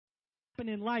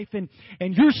happen in life, and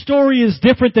your story is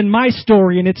different than my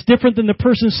story, and it's different than the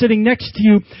person sitting next to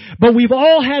you. But we've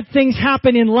all had things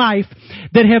happen in life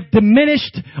that have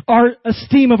diminished our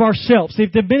esteem of ourselves.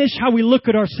 They've diminished how we look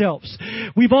at ourselves.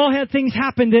 We've all had things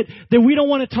happen that we don't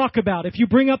want to talk about. If you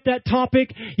bring up that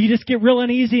topic, you just get real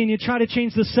uneasy and you try to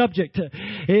change the subject.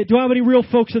 Do I have any real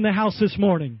folks in the house this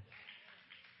morning?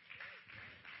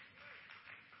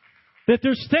 That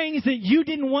there's things that you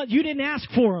didn't ask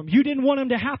for them. You didn't want them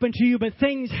to happen to you, but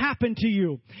things happened to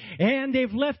you. And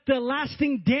they've left a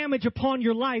lasting damage upon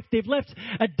your life. They've left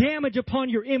a damage upon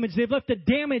your image. They've left a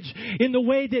damage in the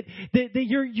way that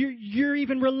you're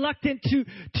even reluctant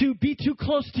to be too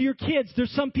close to your kids.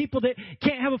 There's some people that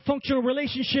can't have a functional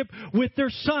relationship with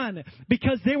their son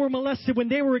because they were molested when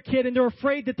they were a kid, and they're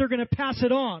afraid that they're going to pass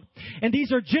it on. And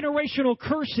these are generational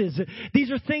curses.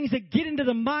 These are things that get into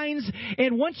the minds,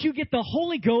 and once you get the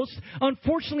Holy Ghost,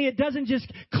 unfortunately, it doesn't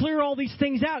just clear all these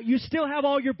things out. You still have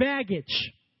all your baggage.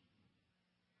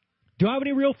 Do I have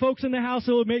any real folks in the house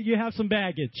that will admit you have some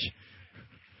baggage?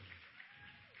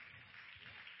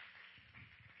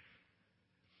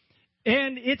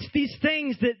 And it's these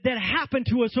things that happen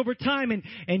to us over time.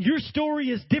 And your story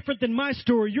is different than my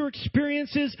story. Your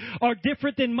experiences are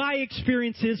different than my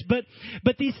experiences.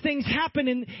 But these things happen,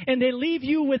 and they leave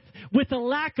you with a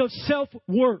lack of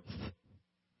self-worth.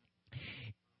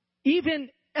 Even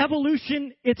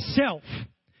evolution itself,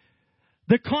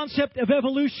 the concept of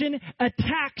evolution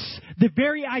attacks the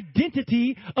very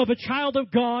identity of a child of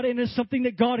God and is something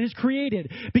that God has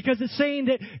created. Because it's saying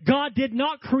that God did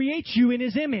not create you in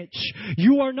His image.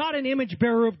 You are not an image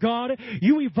bearer of God.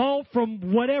 You evolved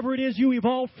from whatever it is you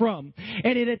evolved from.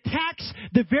 And it attacks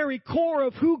the very core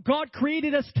of who God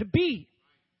created us to be.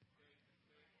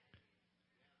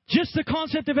 Just the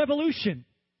concept of evolution.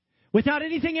 Without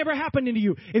anything ever happening to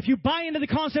you. If you buy into the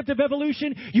concept of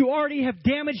evolution, you already have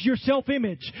damaged your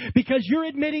self-image. Because you're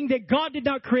admitting that God did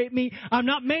not create me. I'm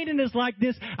not made in His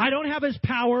likeness. I don't have His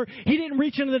power. He didn't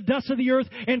reach into the dust of the earth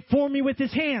and form me with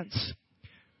His hands.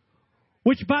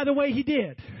 Which, by the way, He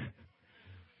did.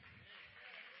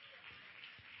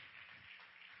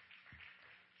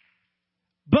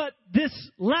 But this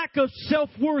lack of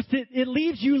self-worth, it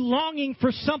leaves you longing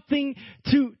for something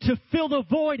to fill the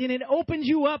void. And it opens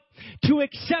you up to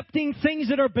accepting things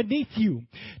that are beneath you.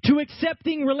 To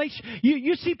accepting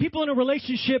you see people in a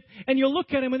relationship and you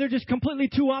look at them and they're just completely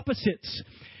two opposites.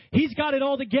 He's got it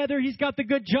all together. He's got the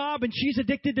good job, and she's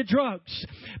addicted to drugs.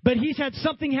 But he's had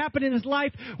something happen in his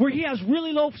life where he has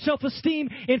really low self-esteem.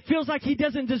 It feels like he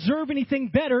doesn't deserve anything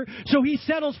better, so he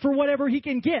settles for whatever he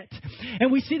can get.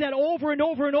 And we see that over and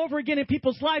over and over again in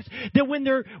people's lives, that when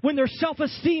their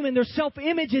self-esteem and their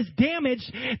self-image is damaged,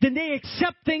 then they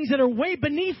accept things that are way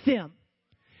beneath them.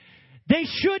 They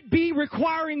should be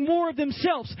requiring more of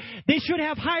themselves. They should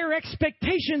have higher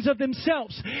expectations of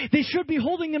themselves. They should be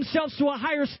holding themselves to a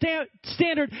higher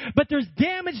standard. But there's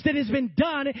damage that has been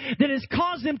done that has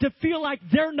caused them to feel like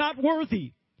they're not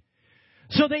worthy.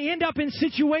 So they end up in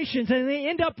situations, and they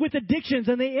end up with addictions,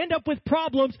 and they end up with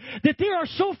problems that they are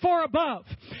so far above.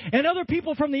 And other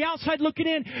people from the outside looking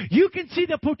in, you can see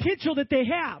the potential that they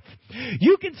have.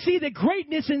 You can see the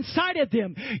greatness inside of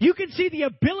them. You can see the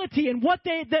ability and what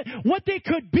they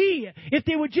could be if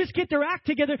they would just get their act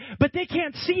together, but they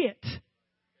can't see it.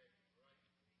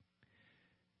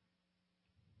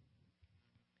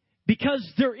 Because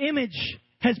their image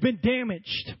has been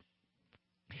damaged.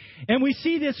 And we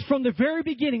see this from the very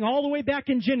beginning, all the way back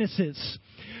in Genesis.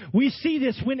 We see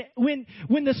this when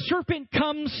the serpent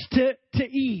comes to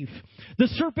Eve. The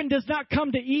serpent does not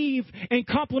come to Eve and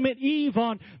compliment Eve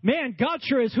on, man, God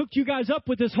sure has hooked you guys up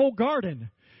with this whole garden.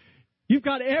 You've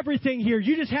got everything here.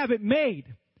 You just have it made.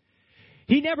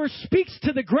 He never speaks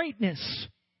to the greatness.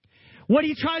 What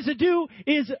he tries to do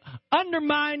is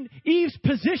undermine Eve's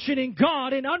position in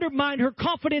God and undermine her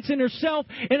confidence in herself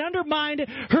and undermine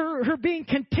her being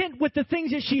content with the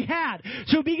things that she had.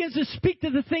 So he begins to speak to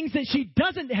the things that she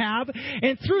doesn't have,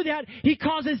 and through that he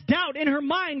causes doubt in her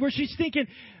mind where she's thinking,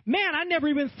 man, I never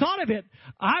even thought of it.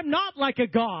 I'm not like a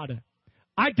God.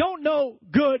 I don't know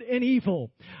good and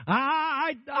evil.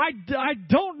 I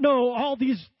don't know all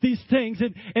these things.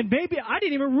 And maybe I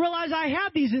didn't even realize I had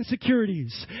these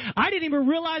insecurities. I didn't even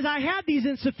realize I had these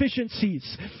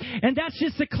insufficiencies. And that's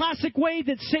just the classic way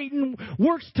that Satan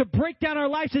works to break down our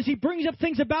lives, is he brings up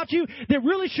things about you that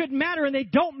really shouldn't matter, and they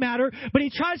don't matter, but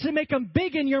he tries to make them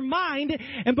big in your mind.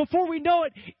 And before we know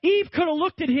it, Eve could have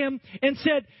looked at him and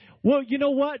said, well, you know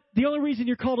what? The only reason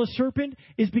you're called a serpent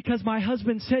is because my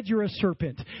husband said you're a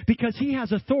serpent. Because he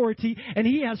has authority and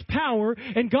he has power,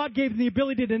 and God gave him the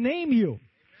ability to name you.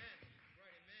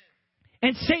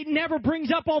 And Satan never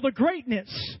brings up all the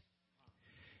greatness.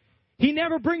 He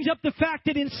never brings up the fact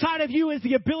that inside of you is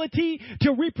the ability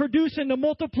to reproduce and to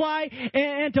multiply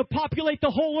and to populate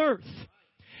the whole earth.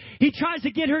 He tries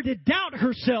to get her to doubt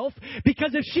herself,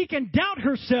 because if she can doubt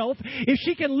herself, if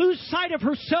she can lose sight of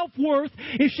her self-worth,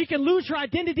 if she can lose her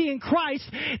identity in Christ,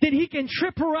 then he can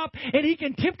trip her up and he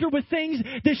can tempt her with things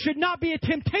that should not be a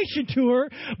temptation to her,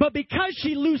 but because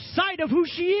she loses sight of who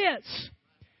she is,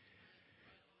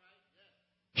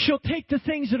 she'll take the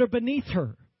things that are beneath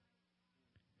her.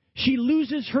 She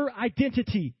loses her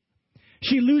identity.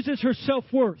 She loses her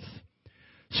self-worth.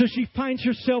 So she finds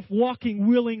herself walking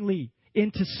willingly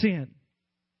into sin.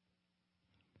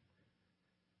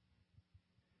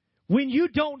 When you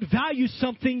don't value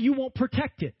something, you won't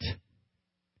protect it.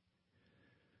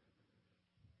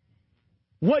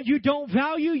 What you don't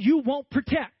value, you won't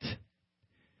protect.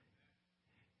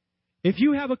 If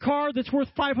you have a car that's worth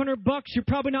 $500, you're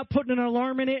probably not putting an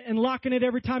alarm in it and locking it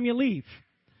every time you leave.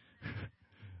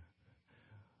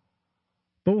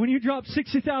 But when you drop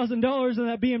 $60,000 on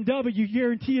that BMW, you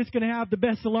guarantee it's going to have the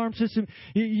best alarm system.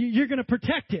 You're going to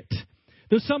protect it.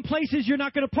 There's some places you're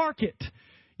not going to park it.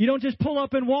 You don't just pull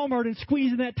up in Walmart and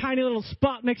squeeze in that tiny little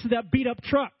spot next to that beat-up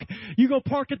truck. You go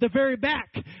park at the very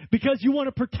back because you want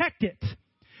to protect it.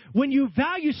 When you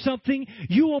value something,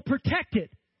 you will protect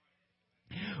it.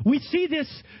 We see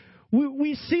this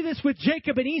with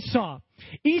Jacob and Esau.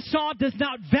 Esau does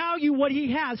not value what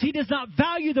he has. He does not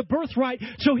value the birthright,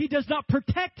 so he does not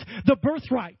protect the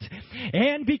birthright.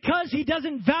 And because he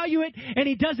doesn't value it and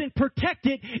he doesn't protect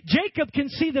it, Jacob can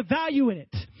see the value in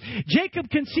it.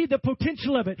 Jacob can see the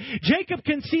potential of it. Jacob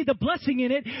can see the blessing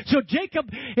in it. So Jacob,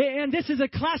 and this is a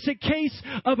classic case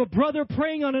of a brother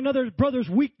preying on another brother's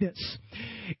weakness.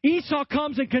 Esau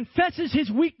comes and confesses his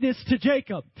weakness to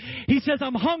Jacob. He says,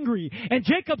 I'm hungry. And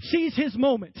Jacob sees his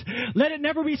moment. Let it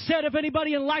never be said of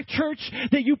anybody in Life Church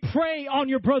that you pray on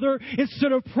your brother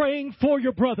instead of praying for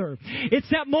your brother. It's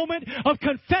that moment of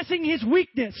confessing his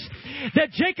weakness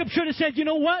that Jacob should have said, you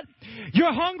know what?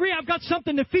 You're hungry. I've got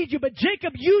something to feed you. But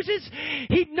Jacob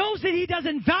he knows that he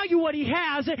doesn't value what he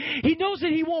has. He knows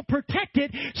that he won't protect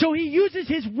it. So he uses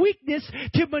his weakness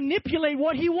to manipulate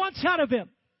what he wants out of him.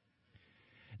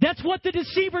 That's what the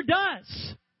deceiver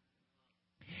does.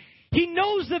 He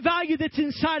knows the value that's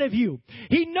inside of you.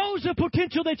 He knows the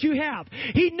potential that you have.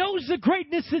 He knows the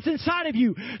greatness that's inside of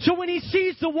you. So when he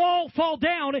sees the wall fall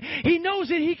down, he knows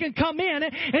that he can come in,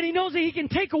 and he knows that he can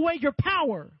take away your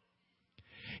power.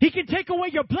 He can take away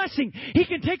your blessing. He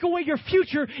can take away your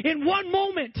future in one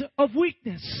moment of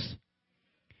weakness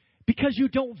because you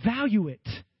don't value it.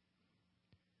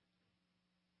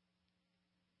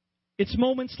 It's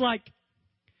moments like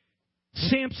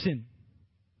Samson.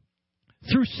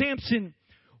 Through Samson,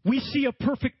 we see a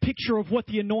perfect picture of what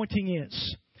the anointing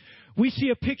is. We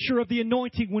see a picture of the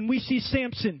anointing when we see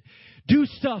Samson do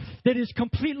stuff that is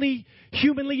completely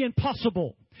humanly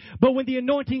impossible. But when the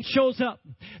anointing shows up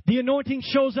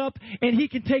and he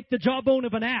can take the jawbone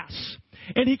of an ass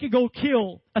and he can go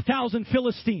kill 1,000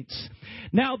 Philistines.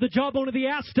 Now, the jawbone of the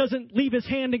ass doesn't leave his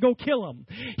hand and go kill him.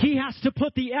 He has to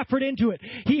put the effort into it.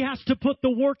 He has to put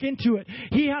the work into it.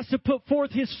 He has to put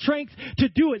forth his strength to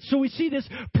do it. So we see this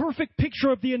perfect picture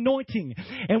of the anointing.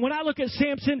 And when I look at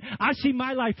Samson, I see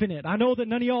my life in it. I know that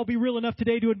none of y'all will be real enough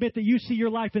today to admit that you see your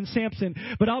life in Samson,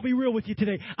 but I'll be real with you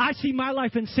today. I see my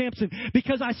life in Samson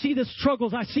because I see the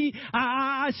struggles. I see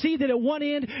that at one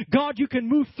end, God, you can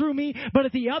move through me, but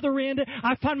at the other end,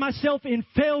 I find myself in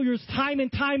failures time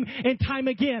and time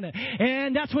again.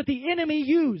 And that's what the enemy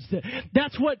used.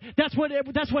 That's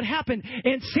what happened.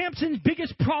 And Samson's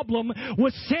biggest problem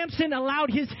was Samson allowed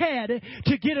his head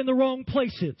to get in the wrong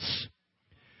places.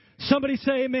 Somebody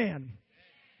say amen.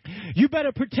 You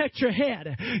better protect your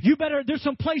head. There's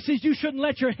some places you shouldn't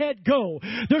let your head go.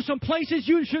 There's some places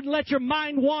you shouldn't let your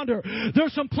mind wander.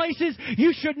 There's some places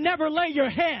you should never lay your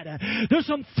head. There's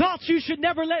some thoughts you should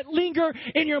never let linger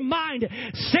in your mind.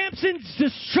 Samson's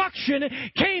destruction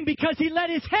came because he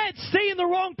let his head stay in the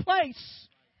wrong place.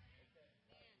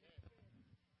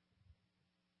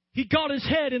 He got his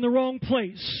head in the wrong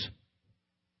place.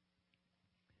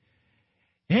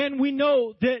 And we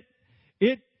know that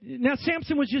now,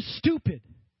 Samson was just stupid.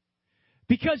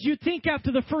 Because you think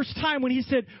after the first time when he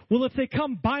said, well, if they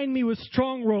come bind me with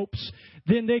strong ropes,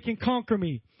 then they can conquer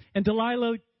me. And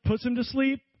Delilah puts him to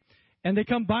sleep. And they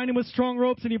come bind him with strong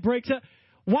ropes and he breaks out.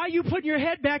 Why are you putting your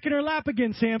head back in her lap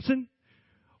again, Samson?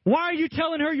 Why are you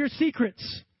telling her your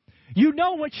secrets? You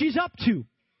know what she's up to.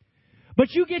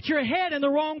 But you get your head in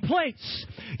the wrong place.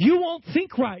 You won't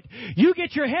think right. You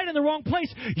get your head in the wrong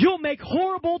place. You'll make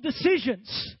horrible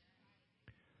decisions.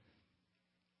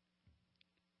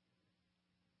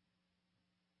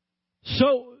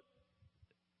 So,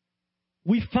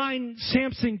 we find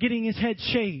Samson getting his head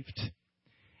shaved.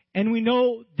 And we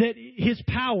know that his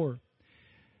power,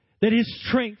 that his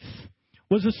strength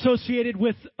was associated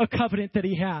with a covenant that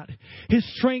he had. His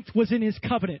strength was in his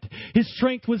covenant. His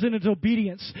strength was in his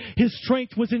obedience. His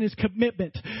strength was in his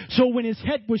commitment. So when his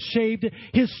head was shaved,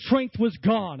 his strength was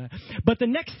gone. But the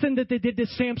next thing that they did to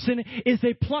Samson is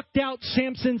they plucked out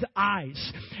Samson's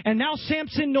eyes. And now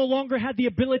Samson no longer had the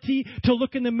ability to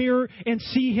look in the mirror and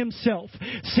see himself.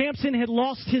 Samson had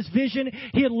lost his vision.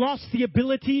 He had lost the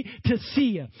ability to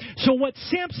see. So what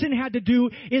Samson had to do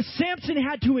is Samson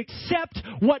had to accept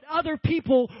what other people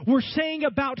were saying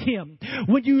about him.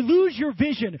 When you lose your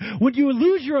vision, when you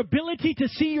lose your ability to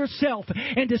see yourself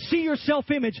and to see your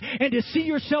self-image and to see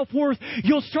your self-worth,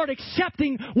 you'll start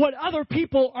accepting what other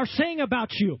people are saying about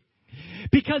you.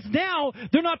 Because now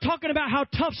they're not talking about how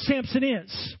tough Samson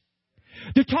is.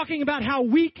 They're talking about how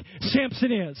weak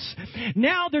Samson is.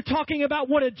 Now they're talking about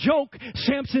what a joke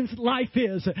Samson's life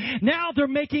is. Now they're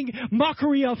making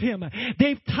mockery of him.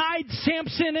 They've tied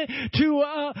Samson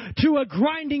to a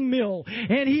grinding mill,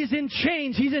 and he's in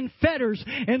chains, he's in fetters,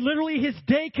 and literally his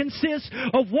day consists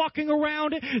of walking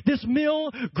around this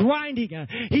mill grinding.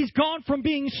 He's gone from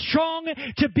being strong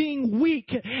to being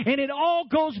weak, and it all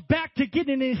goes back to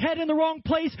getting his head in the wrong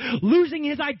place, losing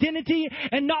his identity,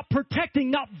 and not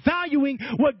protecting, not valuing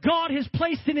what God has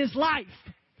placed in his life.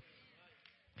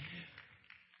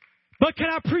 But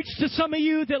can I preach to some of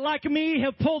you that, like me,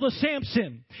 have pulled a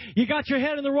Samson? You got your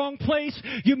head in the wrong place.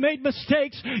 You made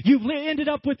mistakes. You've ended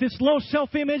up with this low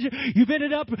self-image. You've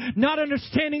ended up not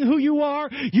understanding who you are.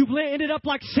 You've ended up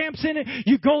like Samson.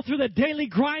 You go through the daily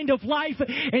grind of life,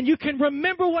 and you can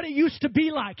remember what it used to be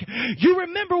like. You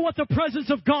remember what the presence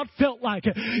of God felt like.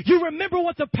 You remember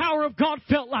what the power of God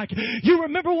felt like. You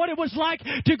remember what it was like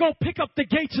to go pick up the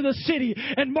gates of the city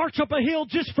and march up a hill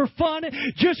just for fun,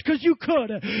 just because you could.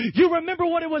 You remember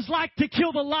what it was like to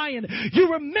kill the lion.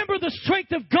 You remember the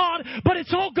strength of God, but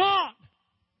it's all gone.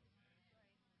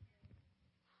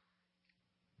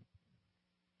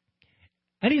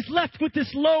 And he's left with this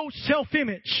low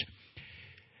self-image.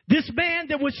 This man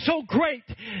that was so great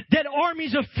that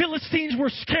armies of Philistines were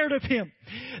scared of him.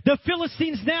 The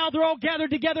Philistines now, they're all gathered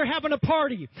together having a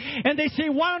party. And they say,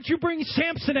 why don't you bring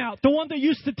Samson out, the one that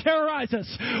used to terrorize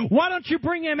us? Why don't you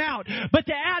bring him out? But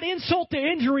to add insult to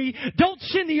injury, don't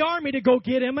send the army to go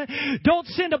get him. Don't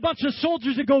send a bunch of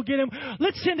soldiers to go get him.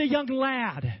 Let's send a young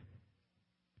lad.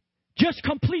 Just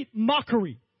complete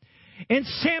mockery. And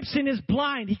Samson is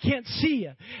blind. He can't see.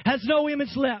 Has no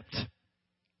image left.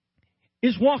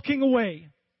 Is walking away.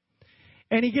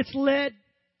 And he gets led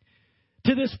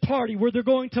to this party where they're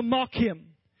going to mock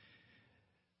him.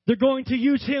 They're going to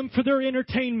use him for their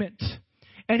entertainment.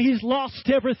 And he's lost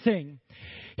everything.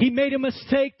 He made a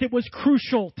mistake that was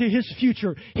crucial to his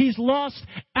future. He's lost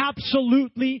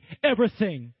absolutely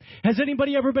everything. Has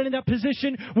anybody ever been in that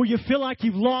position where you feel like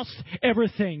you've lost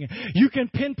everything? You can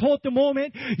pinpoint the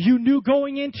moment. You knew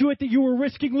going into it that you were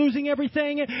risking losing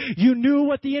everything. You knew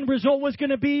what the end result was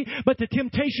going to be, but the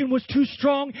temptation was too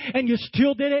strong and you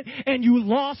still did it and you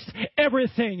lost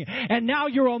everything. And now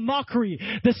you're a mockery.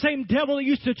 The same devil that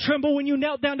used to tremble when you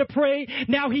knelt down to pray,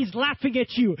 now he's laughing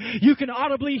at you. You can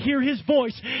audibly hear his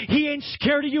voice. He ain't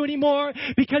scared of you anymore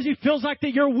because he feels like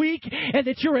that you're weak and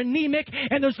that you're anemic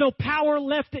and there's no power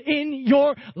left in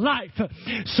your life.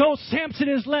 So Samson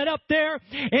is led up there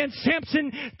and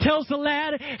Samson tells the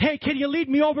lad, hey, can you lead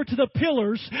me over to the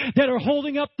pillars that are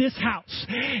holding up this house?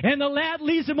 And the lad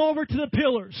leads him over to the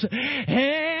pillars.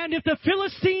 And if the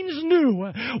Philistines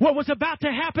knew what was about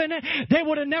to happen, they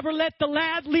would have never let the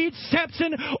lad lead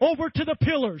Samson over to the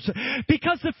pillars,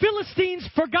 because the Philistines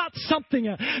forgot something.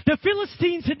 The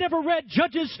Philistines had never read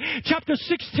Judges chapter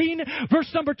 16 verse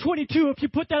number 22, if you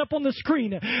put that up on the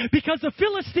screen, because the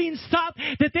Philistines thought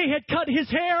that they had cut his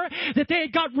hair, that they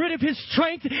had got rid of his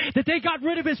strength, that they got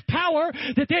rid of his power,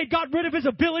 that they had got rid of his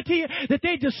ability, that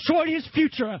they destroyed his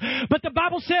future. But the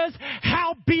Bible says,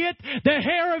 howbeit the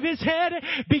hair of his head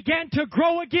began to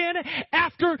grow again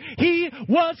after he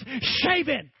was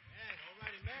shaven.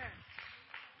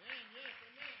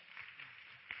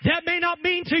 That may not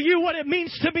mean to you what it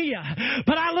means to me,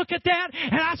 but I look at that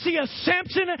and I see a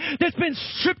Samson that's been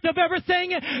stripped of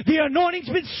everything. The anointing's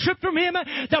been stripped from him.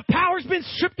 The power's been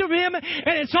stripped of him, and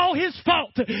it's all his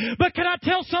fault. But can I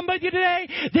tell somebody today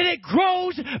that it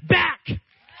grows back?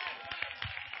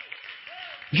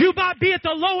 You might be at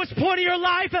the lowest point of your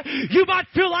life. You might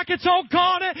feel like it's all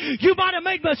gone. You might have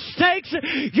made mistakes.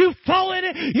 You've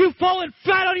fallen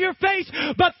flat on your face.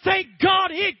 But thank God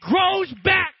it grows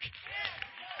back.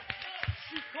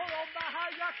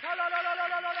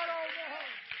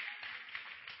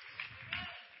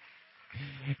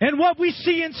 And what we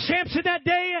see in Samson that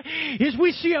day is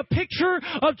we see a picture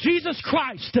of Jesus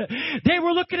Christ. They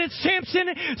were looking at Samson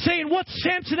saying, what's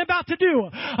Samson about to do?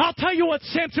 I'll tell you what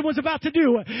Samson was about to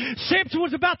do. Samson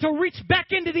was about to reach back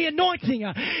into the anointing.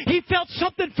 He felt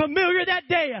something familiar that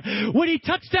day. When he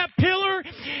touched that pillar,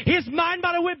 his mind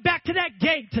might have went back to that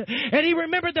gate. And he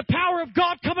remembered the power of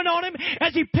God coming on him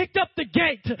as he picked up the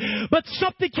gate. But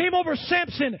something came over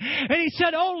Samson. And he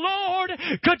said, oh Lord,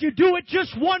 could you do it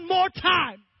just one more time?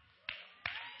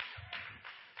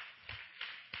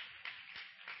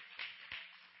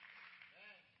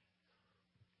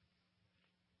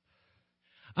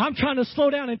 I'm trying to slow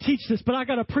down and teach this, but I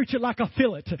got to preach it like I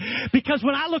feel it. Because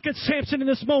when I look at Samson in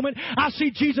this moment, I see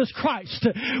Jesus Christ.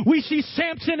 We see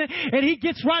Samson, and he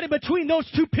gets right in between those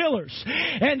two pillars.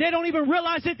 And they don't even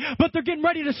realize it, but they're getting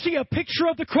ready to see a picture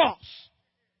of the cross.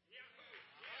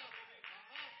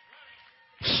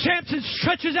 Samson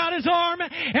stretches out his arm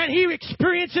and he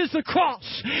experiences the cross.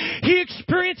 He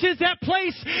experiences that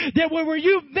place that where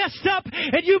you've messed up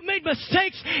and you've made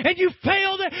mistakes and you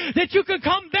failed, that you can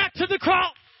come back to the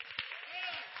cross.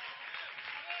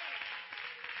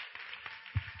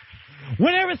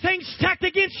 When everything's stacked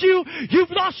against you, you've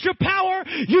lost your power,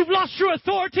 you've lost your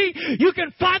authority, you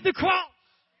can find the cross.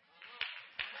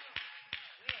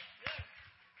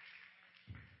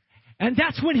 And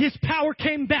that's when his power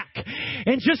came back.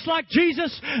 And just like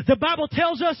Jesus, the Bible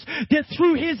tells us that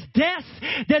through his death,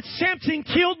 that Samson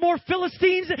killed more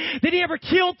Philistines than he ever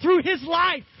killed through his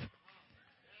life.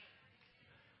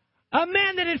 A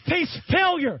man that had faced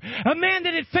failure, a man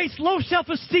that had faced low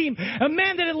self-esteem, a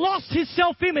man that had lost his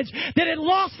self-image, that had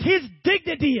lost his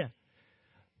dignity,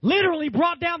 literally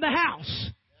brought down the house.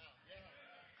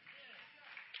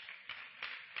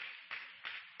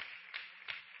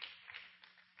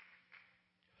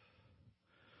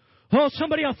 Oh,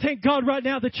 somebody ought to thank God right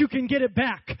now that you can get it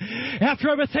back. After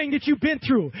everything that you've been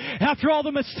through, after all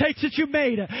the mistakes that you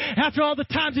made, after all the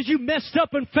times that you messed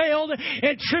up and failed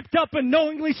and tripped up and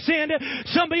knowingly sinned,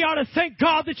 somebody ought to thank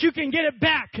God that you can get it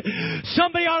back.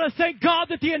 Somebody ought to thank God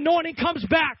that the anointing comes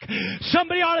back.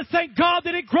 Somebody ought to thank God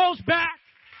that it grows back.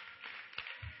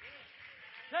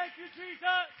 Thank you,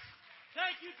 Jesus.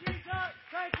 Thank you, Jesus.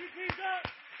 Thank you,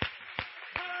 Jesus.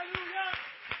 Hallelujah.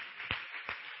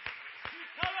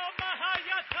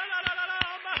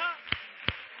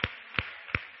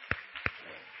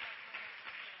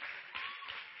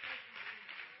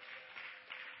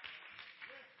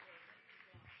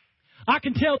 I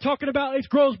can tell talking about it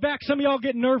grows back. Some of y'all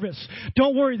get nervous.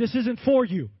 Don't worry, this isn't for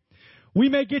you. We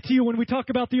may get to you when we talk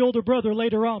about the older brother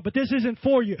later on, but this isn't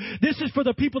for you. This is for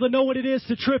the people that know what it is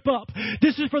to trip up.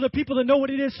 This is for the people that know what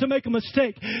it is to make a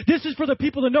mistake. This is for the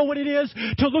people that know what it is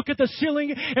to look at the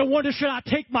ceiling and wonder, should I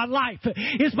take my life?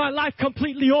 Is my life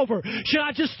completely over? Should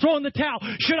I just throw in the towel?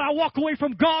 Should I walk away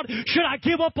from God? Should I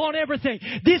give up on everything?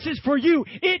 This is for you.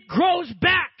 It grows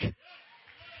back.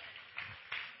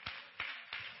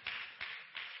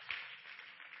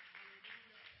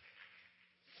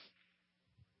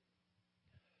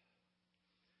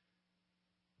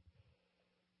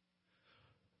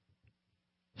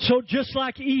 So just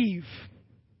like Eve,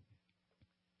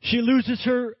 she loses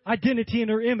her identity and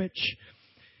her image.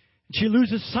 She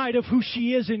loses sight of who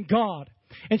she is in God.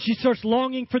 And she starts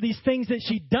longing for these things that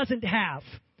she doesn't have,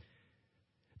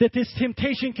 that this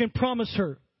temptation can promise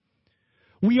her.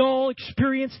 We all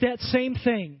experience that same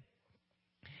thing.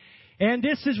 And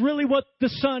this is really what the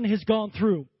son has gone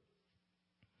through.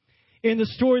 In the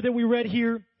story that we read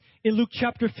here in Luke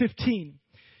chapter 15,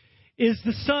 is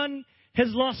the son has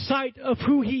lost sight of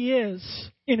who he is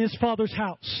in his father's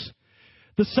house.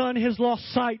 The son has lost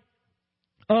sight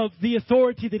of the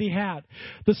authority that he had.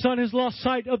 The son has lost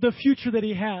sight of the future that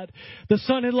he had. The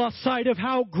son had lost sight of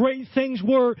how great things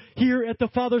were here at the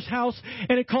Father's house,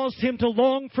 and it caused him to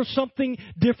long for something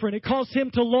different. It caused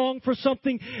him to long for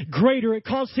something greater. It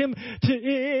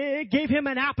gave him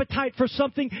an appetite for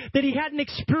something that he hadn't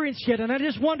experienced yet. And I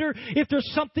just wonder if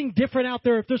there's something different out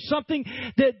there, if there's something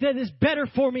that is better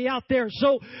for me out there.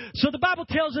 So the Bible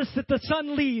tells us that the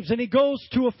son leaves and he goes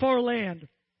to a far land.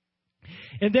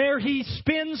 And there he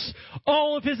spends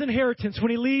all of his inheritance. When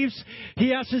he leaves,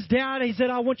 he asks his dad, he said,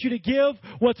 I want you to give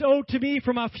what's owed to me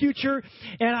for my future,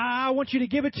 and I want you to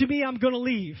give it to me. I'm going to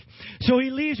leave. So he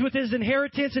leaves with his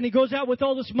inheritance, and he goes out with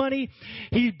all this money.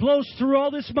 He blows through all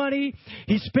this money.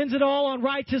 He spends it all on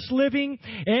righteous living,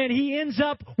 and he ends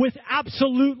up with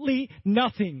absolutely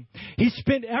nothing. He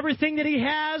spent everything that he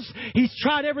has. He's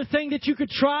tried everything that you could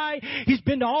try. He's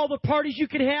been to all the parties you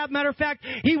could have. Matter of fact,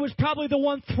 he was probably the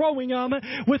one throwing them,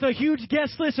 with a huge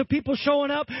guest list of people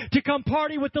showing up to come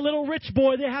party with the little rich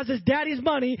boy that has his daddy's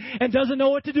money and doesn't know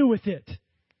what to do with it.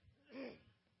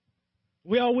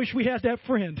 We all wish we had that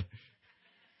friend.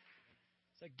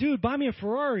 It's like, dude, buy me a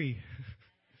Ferrari.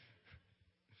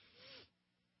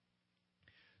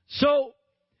 So,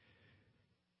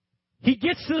 he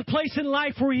gets to the place in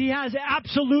life where he has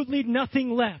absolutely nothing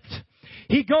left.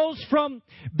 He goes from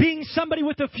being somebody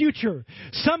with a future,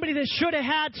 somebody that should have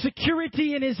had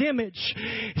security in his image,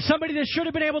 somebody that should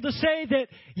have been able to say that,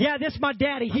 yeah, this is my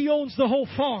daddy. He owns the whole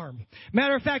farm.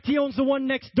 Matter of fact, he owns the one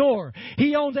next door.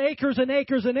 He owns acres and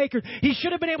acres and acres. He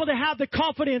should have been able to have the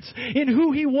confidence in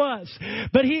who he was.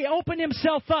 But he opened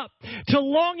himself up to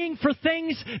longing for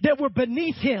things that were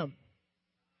beneath him.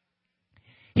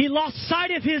 He lost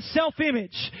sight of his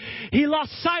self-image. He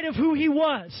lost sight of who he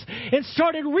was and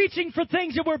started reaching for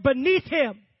things that were beneath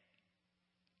him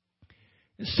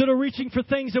instead of reaching for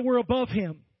things that were above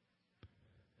him.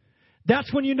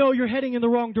 That's when you know you're heading in the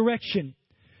wrong direction.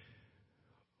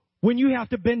 When you have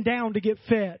to bend down to get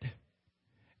fed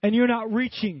and you're not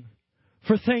reaching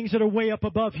for things that are way up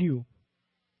above you.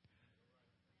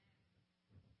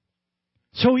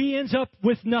 So he ends up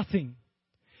with nothing.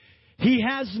 He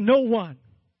has no one.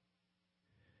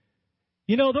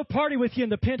 You know, they'll party with you in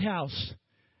the penthouse.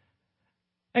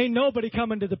 Ain't nobody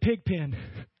coming to the pig pen.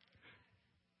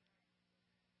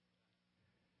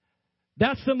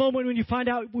 That's the moment when you find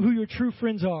out who your true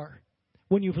friends are.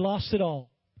 When you've lost it all.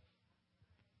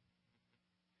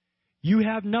 You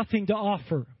have nothing to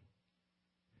offer.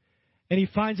 And he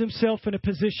finds himself in a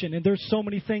position. And there's so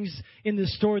many things in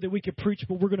this story that we could preach,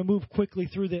 but we're going to move quickly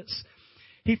through this.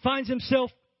 He finds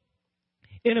himself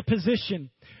in a position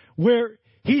where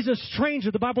he's a stranger.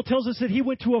 The Bible tells us that he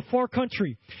went to a far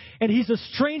country. And he's a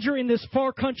stranger in this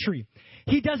far country.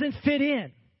 He doesn't fit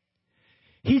in.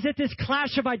 He's at this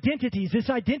clash of identities.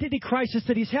 This identity crisis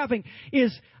that he's having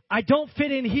is, I don't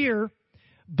fit in here,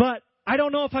 but I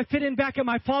don't know if I fit in back at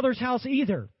my father's house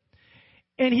either.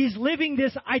 And he's living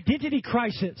this identity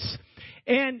crisis.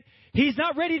 And he's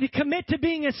not ready to commit to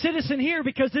being a citizen here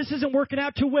because this isn't working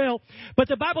out too well. But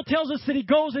the Bible tells us that he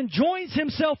goes and joins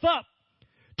himself up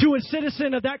to a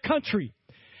citizen of that country.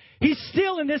 He's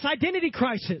still in this identity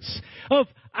crisis of,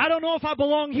 I don't know if I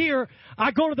belong here.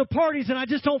 I go to the parties and I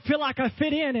just don't feel like I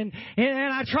fit in. And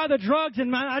I try the drugs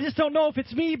and I just don't know if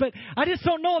it's me. But I just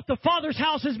don't know if the Father's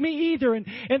house is me either. And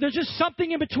there's just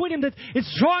something in between him that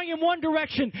it's drawing him one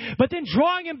direction, but then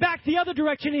drawing him back the other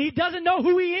direction. And he doesn't know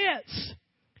who he is.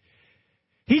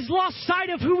 He's lost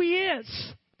sight of who he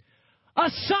is. A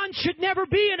son should never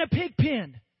be in a pig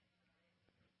pen.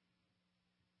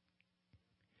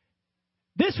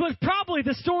 This was probably,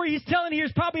 the story he's telling here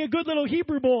is probably a good little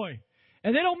Hebrew boy.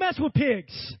 And they don't mess with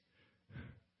pigs.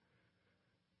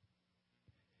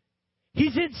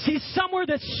 He's somewhere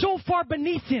that's so far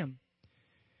beneath him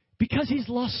because he's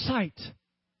lost sight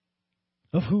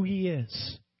of who he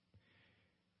is.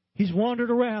 He's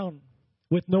wandered around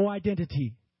with no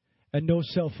identity and no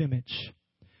self-image.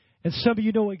 And some of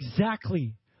you know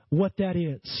exactly what that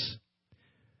is.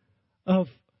 Of,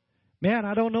 man,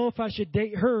 I don't know if I should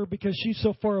date her because she's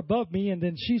so far above me, and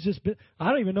then she's just,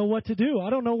 I don't even know what to do. I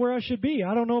don't know where I should be.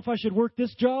 I don't know if I should work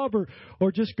this job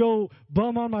or just go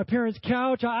bum on my parents'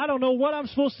 couch. I don't know what I'm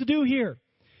supposed to do here.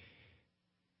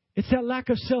 It's that lack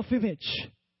of self-image,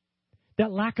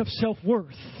 that lack of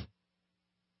self-worth.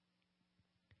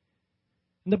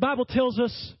 And the Bible tells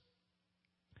us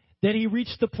that he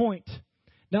reached the point.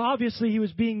 Now, obviously, he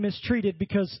was being mistreated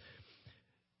because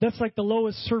that's like the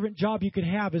lowest servant job you could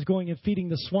have is going and feeding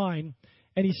the swine.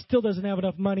 And he still doesn't have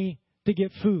enough money to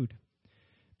get food.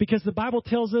 Because the Bible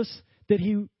tells us that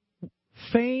he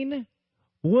fain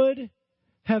would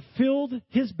have filled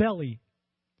his belly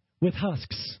with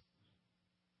husks.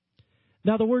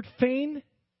 Now, the word fain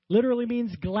literally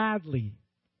means gladly.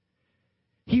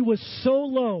 He was so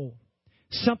low,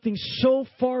 something so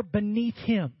far beneath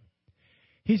him.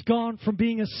 He's gone from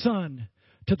being a son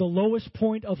to the lowest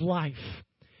point of life.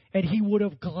 And he would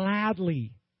have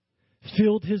gladly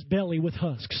filled his belly with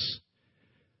husks.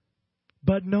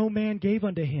 But no man gave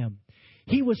unto him.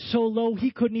 He was so low,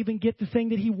 he couldn't even get the thing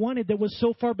that he wanted that was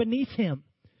so far beneath him.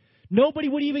 Nobody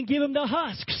would even give him the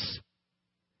husks.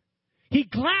 He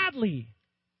gladly.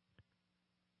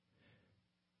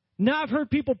 Now, I've heard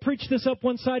people preach this up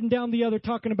one side and down the other,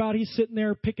 talking about he's sitting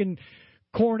there picking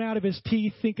corn out of his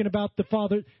teeth, thinking about the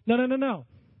Father. No.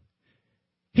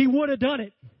 He would have done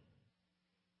it.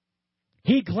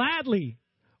 He gladly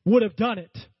would have done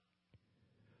it.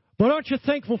 But aren't you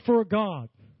thankful for a God?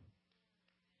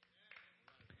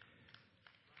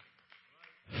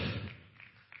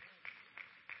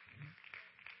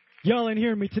 Y'all ain't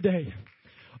hearing me today.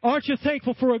 Aren't you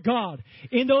thankful for a God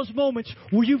in those moments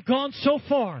where you've gone so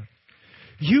far?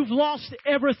 You've lost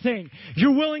everything.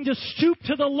 You're willing to stoop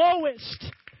to the lowest.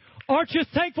 Aren't you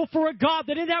thankful for a God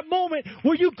that in that moment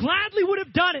where you gladly would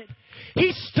have done it,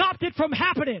 He stopped it from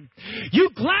happening. You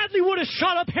gladly would have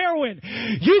shot up heroin.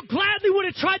 You gladly would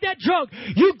have tried that drug.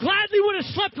 You gladly would have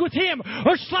slept with him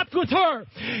or slept with her.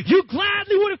 You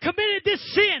gladly would have committed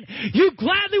this sin. You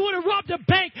gladly would have robbed a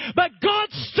bank, but God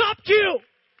stopped you.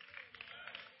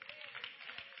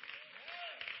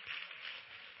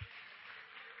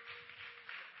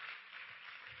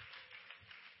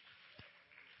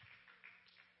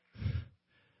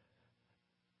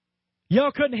 Y'all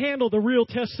couldn't handle the real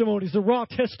testimonies, the raw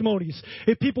testimonies.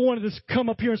 If people wanted to come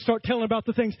up here and start telling about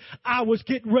the things I was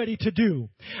getting ready to do.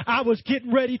 I was getting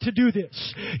ready to do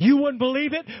this. You wouldn't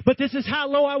believe it, but this is how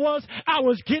low I was. I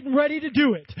was getting ready to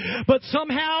do it. But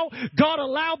somehow God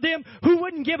allowed them. Who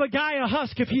wouldn't give a guy a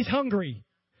husk if he's hungry?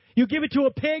 You give it to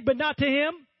a pig, but not to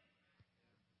him?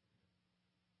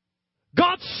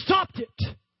 God stopped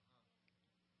it.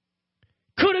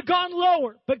 Could have gone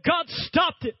lower, but God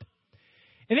stopped it.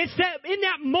 And it's that in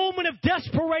that moment of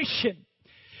desperation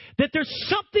that there's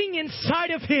something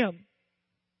inside of him.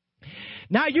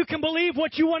 Now you can believe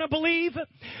what you want to believe,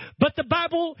 but the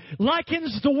Bible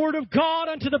likens the Word of God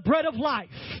unto the bread of life.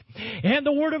 And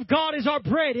the Word of God is our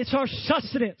bread. It's our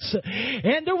sustenance.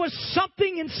 And there was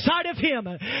something inside of him.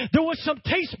 There was some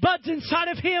taste buds inside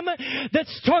of him that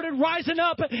started rising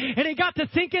up. And he got to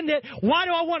thinking that, why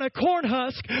do I want a corn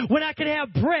husk when I can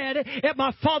have bread at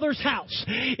my Father's house?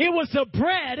 It was the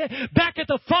bread back at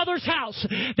the Father's house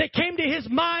that came to his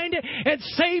mind and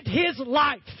saved his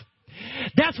life.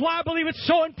 That's why I believe it's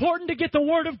so important to get the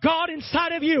Word of God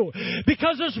inside of you.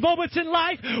 Because there's moments in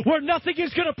life where nothing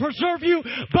is going to preserve you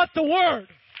but the Word.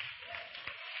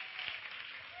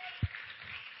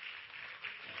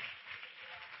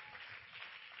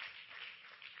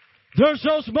 There's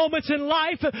those moments in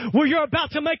life where you're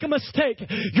about to make a mistake.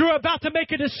 You're about to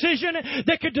make a decision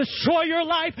that could destroy your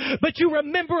life, but you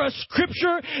remember a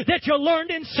scripture that you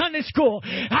learned in Sunday school.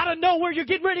 Out of nowhere, you're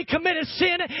getting ready to commit a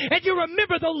sin, and you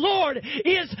remember the Lord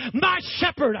is my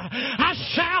shepherd. I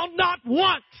shall not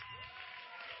want.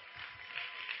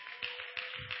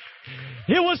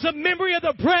 It was the memory of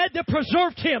the bread that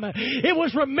preserved him. It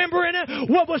was remembering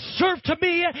what was served to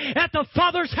me at the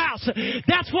Father's house.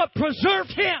 That's what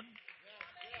preserved him.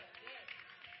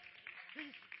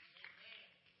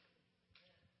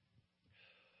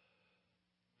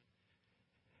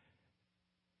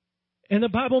 And the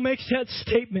Bible makes that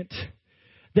statement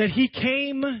that he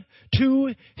came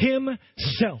to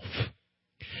himself.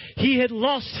 He had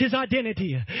lost his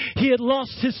identity. He had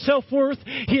lost his self-worth.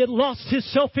 He had lost his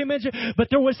self-image. But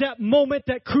there was that moment,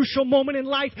 that crucial moment in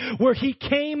life where he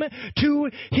came to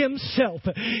himself.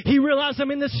 He realized,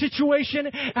 I'm in this situation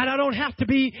and I don't have to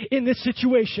be in this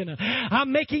situation.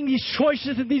 I'm making these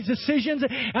choices and these decisions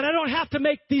and I don't have to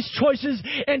make these choices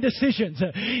and decisions.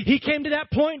 He came to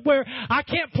that point where I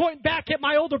can't point back at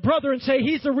my older brother and say,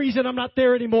 he's the reason I'm not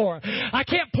there anymore. I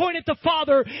can't point at the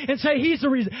father and say, he's the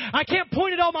reason. I can't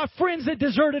point at all my friends that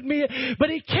deserted me, but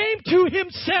he came to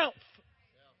himself.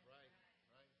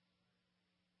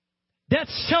 That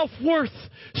self-worth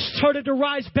started to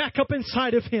rise back up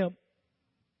inside of him.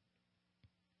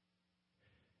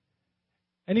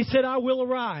 And he said, I will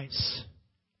arise.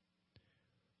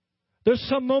 There's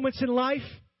some moments in life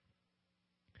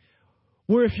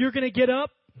where if you're going to get up,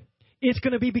 it's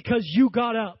going to be because you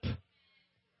got up.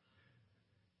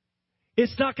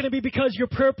 It's not going to be because your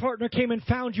prayer partner came and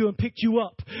found you and picked you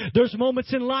up. There's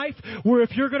moments in life where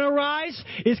if you're going to rise,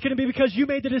 it's going to be because you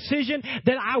made the decision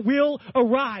that I will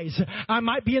arise. I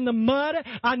might be in the mud.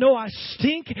 I know I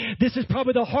stink. This is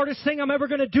probably the hardest thing I'm ever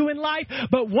going to do in life.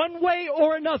 But one way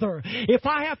or another, if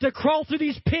I have to crawl through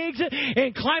these pigs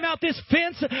and climb out this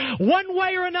fence, one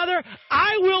way or another,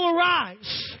 I will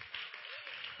arise.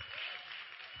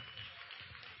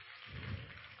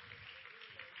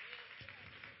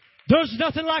 There's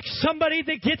nothing like somebody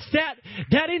that gets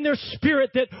that in their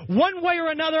spirit that one way or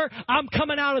another, I'm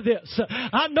coming out of this.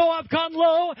 I know I've gone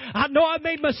low. I know I've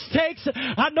made mistakes.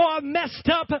 I know I've messed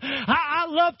up. I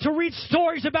love to read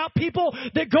stories about people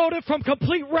that go from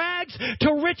complete rags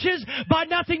to riches by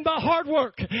nothing but hard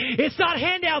work. It's not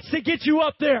handouts that get you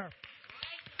up there.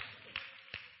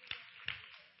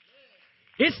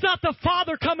 It's not the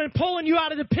Father coming pulling you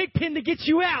out of the pig pen that gets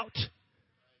you out.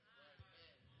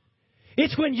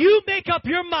 It's when you make up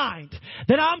your mind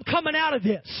that I'm coming out of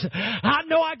this. I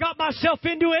know I got myself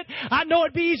into it. I know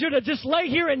it'd be easier to just lay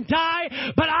here and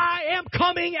die, but I am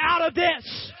coming out of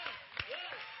this.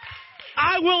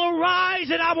 I will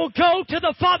arise and I will go to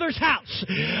the Father's house.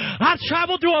 I've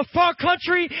traveled to a far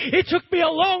country. It took me a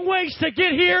long ways to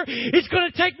get here. It's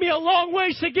going to take me a long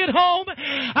ways to get home.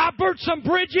 I burnt some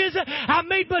bridges. I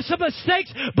made some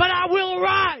mistakes, but I will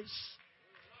arise.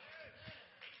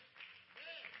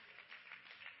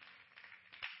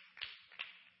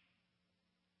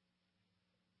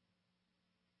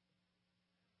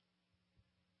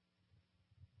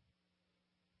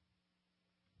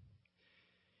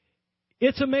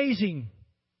 It's amazing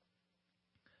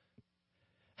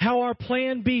how our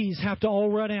plan Bs have to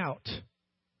all run out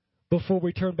before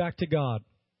we turn back to God.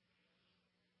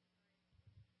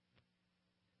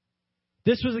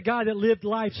 This was a guy that lived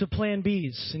lives of plan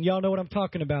Bs. And y'all know what I'm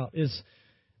talking about. Is,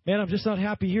 man, I'm just not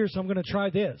happy here, so I'm going to try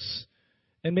this.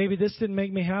 And maybe this didn't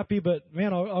make me happy, but,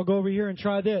 man, I'll go over here and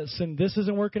try this. And this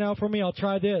isn't working out for me, I'll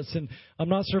try this. And I'm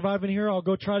not surviving here, I'll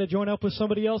go try to join up with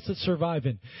somebody else that's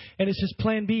surviving. And it's just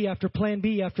plan B after plan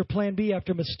B after plan B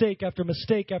after mistake after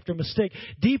mistake after mistake.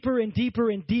 Deeper and deeper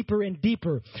and deeper and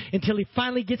deeper. Until he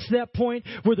finally gets to that point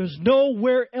where there's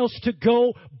nowhere else to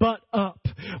go but up.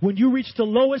 When you reach the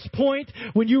lowest point,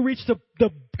 when you reach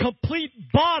the complete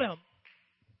bottom,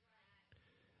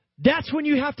 that's when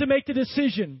you have to make the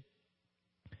decision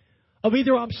of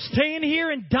either I'm staying here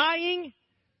and dying,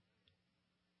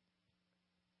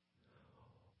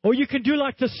 or you can do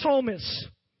like the psalmist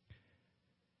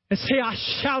and say, I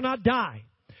shall not die,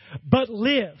 but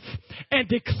live and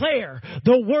declare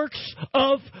the works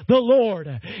of the Lord.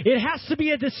 It has to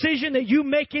be a decision that you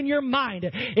make in your mind.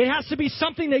 It has to be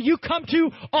something that you come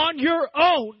to on your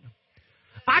own.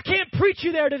 I can't preach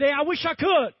you there today. I wish I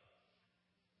could.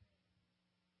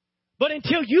 But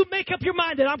until you make up your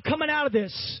mind that I'm coming out of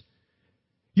this,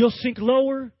 you'll sink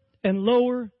lower and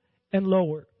lower and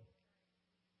lower.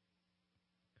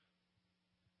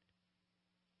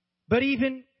 But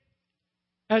even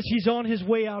as he's on his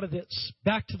way out of this,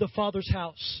 back to the Father's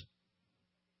house,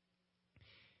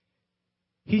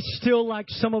 he's still like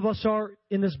some of us are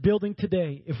in this building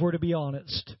today, if we're to be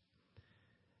honest.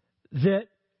 That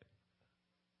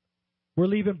we're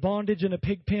leaving bondage in a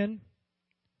pig pen,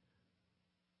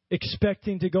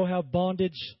 expecting to go have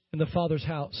bondage in the Father's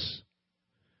house.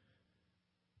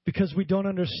 Because we don't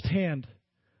understand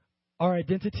our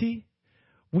identity,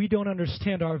 we don't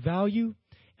understand our value,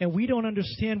 and we don't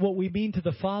understand what we mean to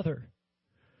the Father.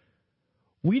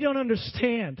 We don't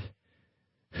understand.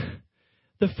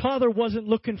 The Father wasn't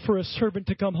looking for a servant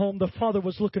to come home. The Father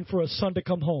was looking for a son to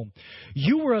come home.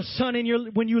 You were a son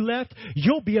when you left.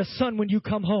 You'll be a son when you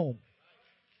come home.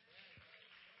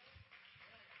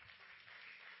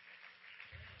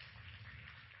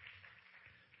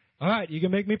 All right, you can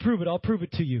make me prove it. I'll prove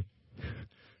it to you.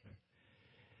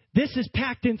 This is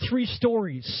packed in 3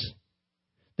 stories.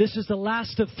 This is the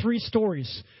last of 3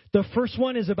 stories. The first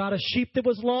one is about a sheep that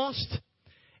was lost.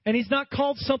 And he's not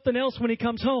called something else when he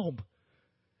comes home.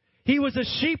 He was a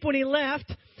sheep when he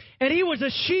left. And he was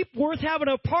a sheep worth having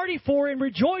a party for and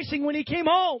rejoicing when he came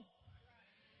home.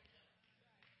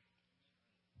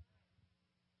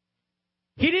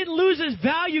 He didn't lose his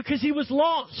value because he was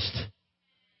lost.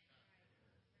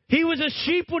 He was a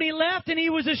sheep when he left, and he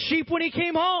was a sheep when he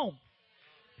came home.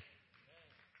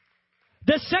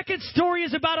 The second story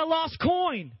is about a lost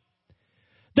coin.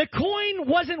 The coin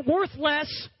wasn't worth less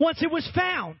once it was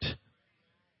found.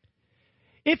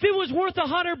 If it was worth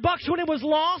 $100 when it was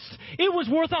lost, it was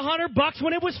worth $100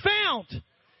 when it was found.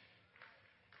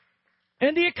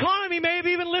 And the economy may have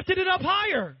even lifted it up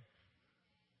higher.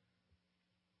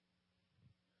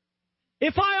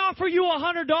 If I offer you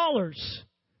 $100,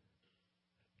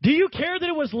 do you care that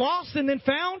it was lost and then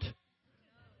found?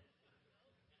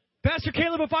 Pastor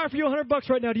Caleb, if I offer you $100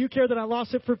 right now, do you care that I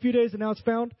lost it for a few days and now it's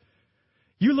found?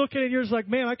 You look at it and you're just like,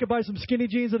 man, I could buy some skinny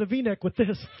jeans and a V-neck with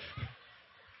this.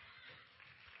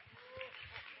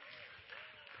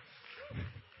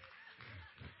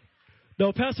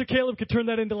 No, Pastor Caleb could turn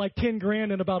that into like 10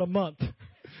 grand in about a month.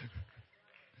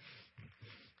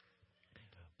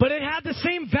 But it had the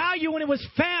same value when it was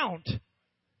found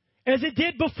as it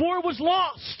did before it was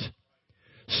lost.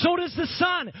 So does the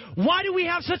Son. Why do we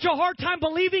have such a hard time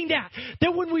believing that?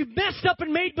 That when we've messed up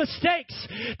and made mistakes,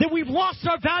 that we've lost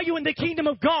our value in the kingdom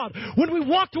of God. When we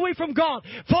walked away from God,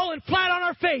 fallen flat on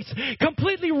our face,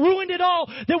 completely ruined it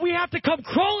all, that we have to come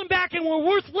crawling back and we're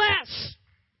worth less.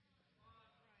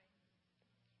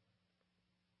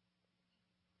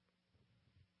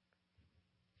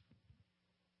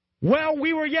 While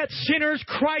we were yet sinners,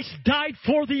 Christ died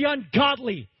for the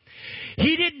ungodly.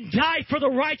 He didn't die for the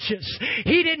righteous.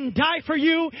 He didn't die for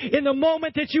you in the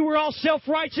moment that you were all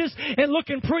self-righteous and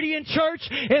looking pretty in church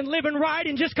and living right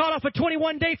and just got off a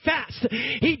 21-day fast.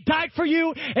 He died for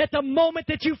you at the moment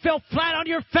that you fell flat on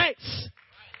your face.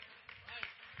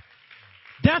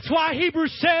 That's why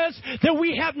Hebrews says that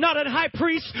we have not a high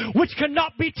priest which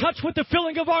cannot be touched with the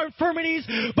feeling of our infirmities,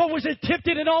 but was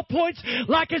tempted in all points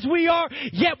like as we are,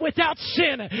 yet without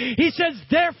sin. He says,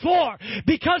 therefore,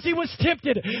 because He was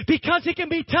tempted, because He can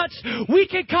be touched, we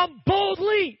can come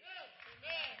boldly.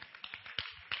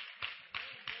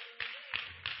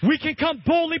 We can come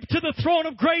boldly to the throne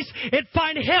of grace and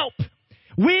find help.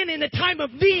 When? In the time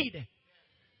of need.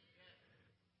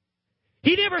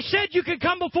 He never said you could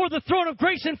come before the throne of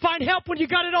grace and find help when you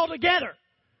got it all together.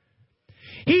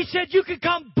 He said you could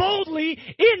come boldly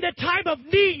in the time of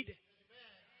need.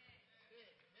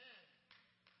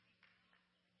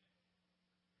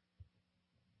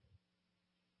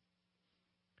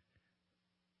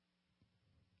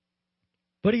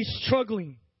 But he's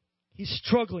struggling. He's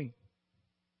struggling.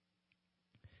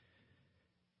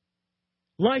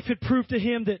 Life had proved to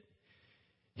him that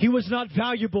he was not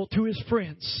valuable to his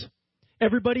friends.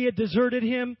 Everybody had deserted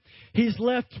him. He's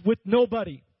left with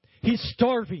nobody. He's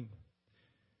starving.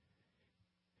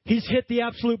 He's hit the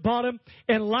absolute bottom,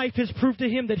 and life has proved to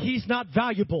him that he's not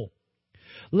valuable.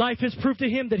 Life has proved to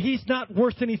him that he's not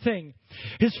worth anything.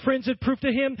 His friends have proved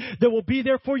to him that we'll be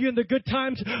there for you in the good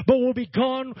times, but we'll be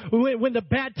gone when the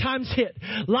bad times hit.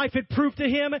 Life had proved to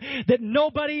him that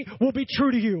nobody will be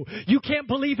true to you. You can't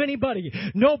believe anybody.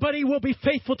 Nobody will be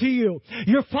faithful to you.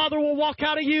 Your father will walk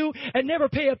out of you and never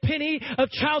pay a penny of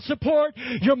child support.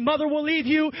 Your mother will leave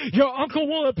you. Your uncle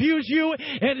will abuse you.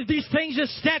 And these things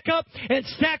just stack up and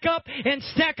stack up and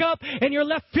stack up, and you're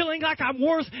left feeling like I'm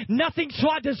worth nothing, so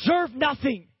I deserve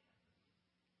nothing.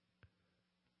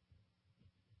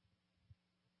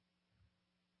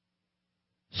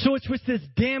 So it's with this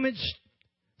damaged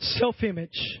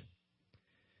self-image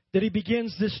that he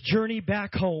begins this journey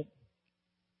back home.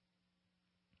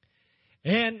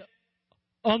 And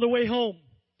on the way home,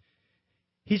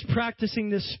 he's practicing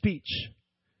this speech.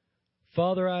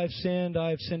 Father, I have sinned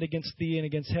against thee and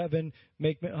against heaven.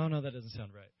 Make me... Oh, no, that doesn't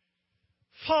sound right.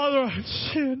 Father,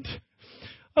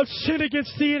 I've sinned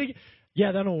against thee and...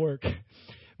 Yeah, that'll work.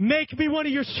 Make me one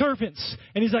of your servants.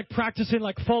 And he's like practicing,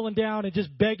 like falling down and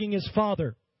just begging his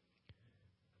father.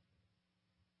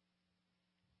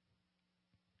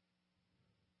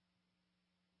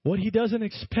 What he doesn't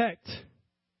expect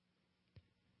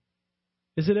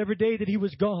is that every day that he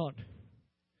was gone,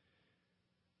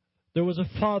 there was a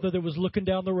father that was looking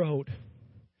down the road.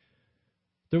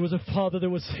 There was a father that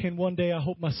was saying, one day I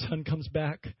hope my son comes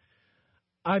back.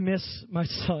 I miss my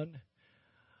son.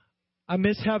 I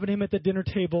miss having him at the dinner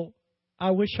table. I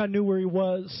wish I knew where he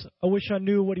was. I wish I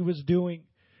knew what he was doing.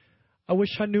 I wish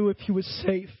I knew if he was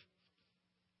safe.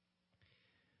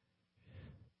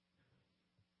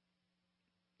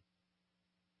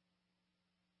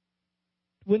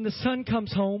 When the son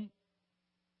comes home,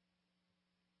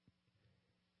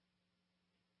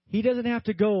 he doesn't have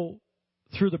to go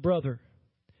through the brother.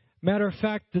 Matter of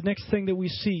fact, the next thing that we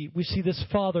see this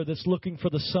father that's looking for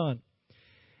the son.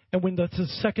 And when the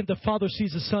second the father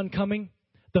sees the son coming,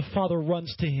 the father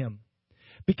runs to him.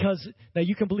 Because, now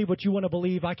you can believe what you want to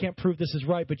believe. I can't prove this is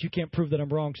right, but you can't prove that I'm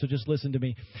wrong, so just listen to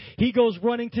me. He goes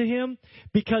running to him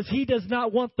because he does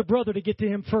not want the brother to get to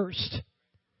him first.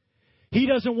 He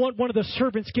doesn't want one of the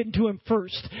servants getting to him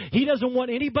first. He doesn't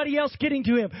want anybody else getting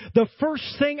to him. The first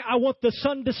thing I want the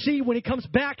son to see when he comes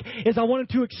back is I want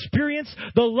him to experience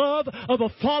the love of a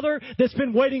father that's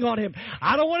been waiting on him.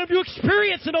 I don't want him to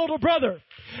experience an older brother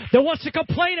that wants to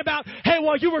complain about, hey,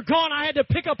 while you were gone, I had to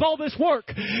pick up all this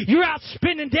work. You're out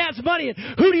spending dad's money, and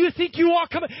who do you think you are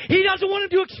coming? He doesn't want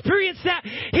him to experience that.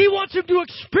 He wants him to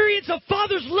experience a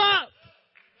father's love.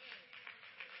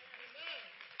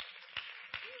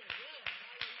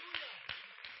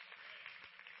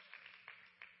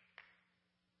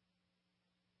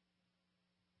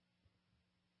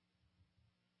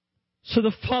 So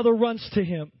the father runs to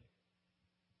him.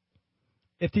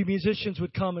 If the musicians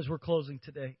would come as we're closing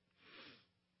today.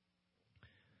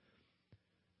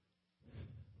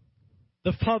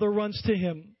 The father runs to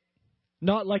him,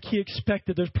 not like he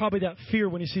expected. There's probably that fear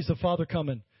when he sees the father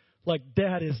coming. Like,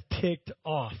 dad is ticked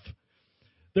off.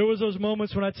 There was those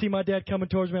moments when I'd see my dad coming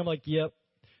towards me. I'm like, yep,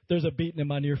 there's a beating in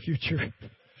my near future.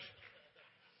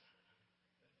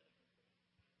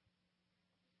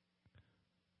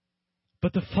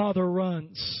 But the father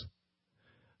runs.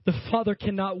 The father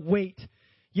cannot wait.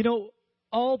 You know,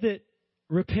 all that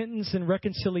repentance and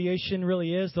reconciliation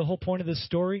really is, the whole point of this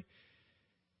story,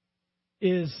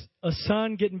 is a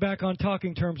son getting back on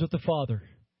talking terms with the father.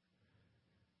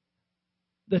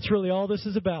 That's really all this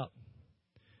is about.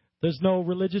 There's no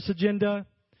religious agenda.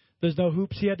 There's no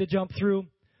hoops he had to jump through.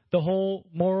 The whole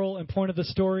moral and point of the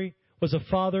story was a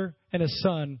father and a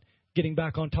son getting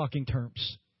back on talking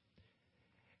terms.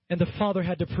 And the father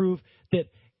had to prove that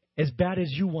as bad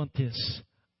as you want this,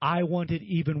 I want it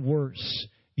even worse.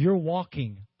 You're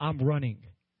walking, I'm running.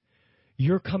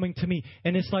 You're coming to me.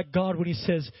 And it's like God when He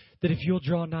says that if you'll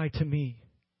draw nigh to me,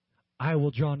 I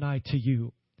will draw nigh to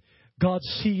you. God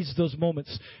sees those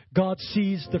moments. God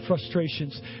sees the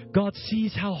frustrations. God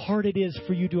sees how hard it is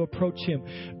for you to approach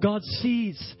Him. God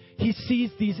sees. He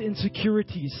sees these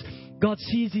insecurities. God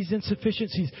sees these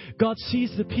insufficiencies. God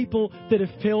sees the people that have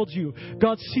failed you.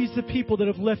 God sees the people that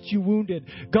have left you wounded.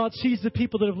 God sees the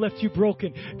people that have left you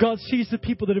broken. God sees the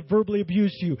people that have verbally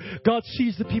abused you. God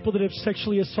sees the people that have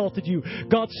sexually assaulted you.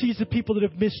 God sees the people that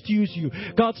have misused you.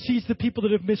 God sees the people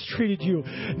that have mistreated you.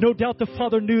 No doubt the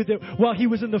Father knew that while He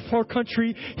was in the far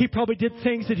country, He probably did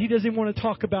things that He doesn't want to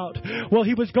talk about. While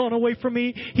He was gone away from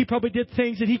me, He probably did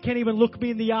things that He can't even look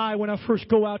me in the eye when I first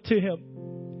go out to Him.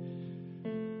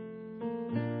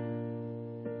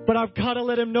 But I've got to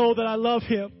let Him know that I love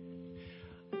Him.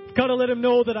 I've got to let Him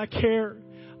know that I care.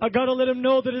 I've got to let Him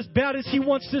know that as bad as He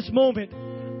wants this moment,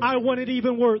 I want it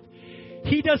even worth.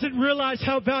 He doesn't realize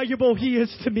how valuable He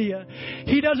is to me.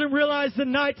 He doesn't realize the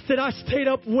nights that I stayed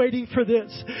up waiting for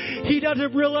this. He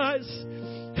doesn't realize.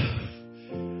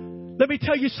 Let me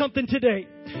tell you something today.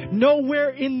 Nowhere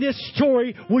in this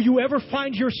story will you ever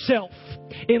find yourself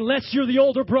unless you're the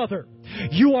older brother.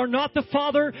 You are not the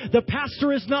father. The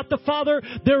pastor is not the father.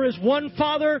 There is one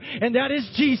Father, and that is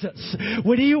Jesus.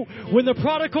 When the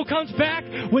prodigal comes back,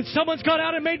 when someone's gone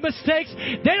out and made mistakes,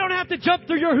 they don't have to jump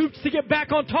through your hoops to get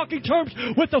back on talking terms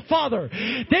with the Father.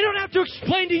 They don't have to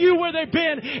explain to you where they've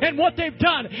been and what they've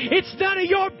done. It's none of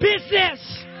your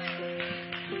business.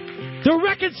 The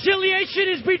reconciliation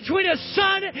is between a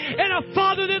son and a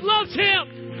father that loves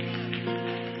him.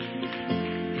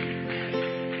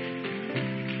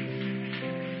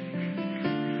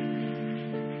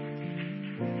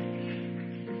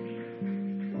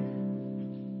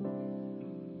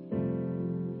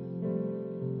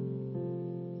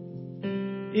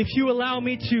 If you allow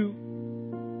me to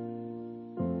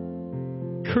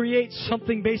create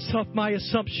something based off my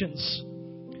assumptions,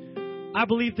 I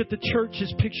believe that the church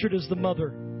is pictured as the mother.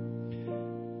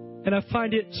 And I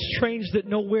find it strange that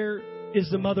nowhere is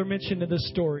the mother mentioned in this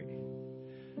story.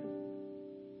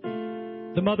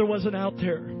 The mother wasn't out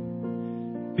there.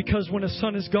 Because when a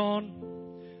son is gone,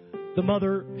 the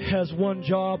mother has one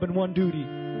job and one duty.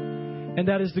 And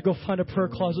that is to go find a prayer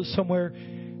closet somewhere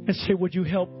and say, would you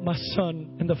help my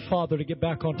son and the father to get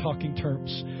back on talking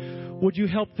terms? Would you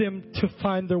help them to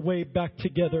find their way back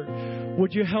together?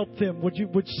 Would you help them?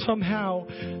 Would somehow,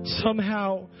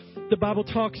 the Bible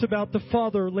talks about the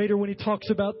father later when he talks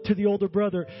about to the older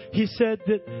brother. He said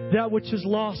that which is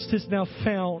lost is now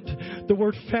found. The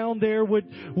word found there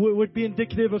would be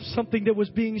indicative of something that was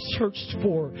being searched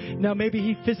for. Now maybe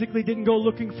he physically didn't go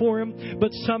looking for him,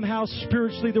 but somehow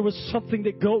spiritually there was something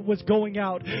that was going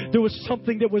out. There was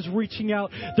something that was reaching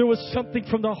out. There was something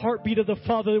from the heartbeat of the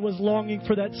father that was longing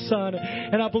for that son.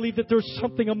 And I believe that there's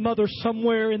something a mother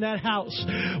somewhere in that house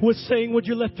was saying, would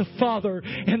you let the father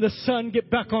and the son get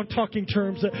back on talking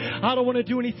terms? I don't want to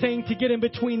do anything to get in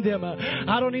between them.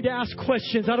 I don't need to ask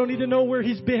questions. I don't need to know where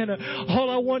he's been. All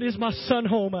I want is my son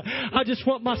home. I just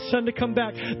want my son to come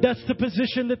back. That's the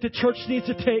position that the church needs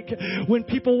to take when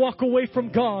people walk away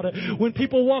from God, when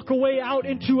people walk away out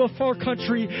into a far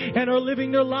country and are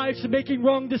living their lives and making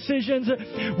wrong decisions.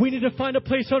 We need to find a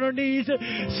place on our knees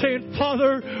saying,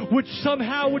 Father, would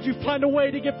you find a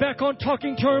way to get back on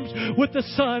talking terms with the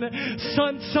son?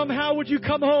 Son, somehow would you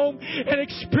come home and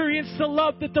experience the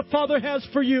love that the Father has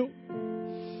for you?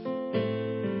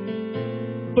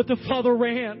 But the father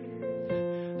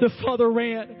ran. The father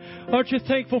ran. Aren't you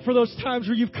thankful for those times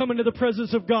where you've come into the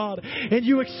presence of God and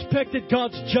you expected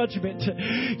God's judgment?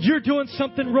 You're doing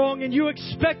something wrong and you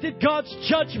expected God's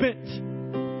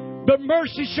judgment, but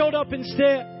mercy showed up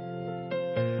instead.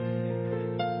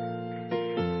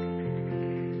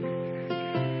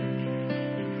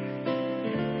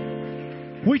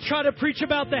 We try to preach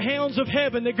about the hounds of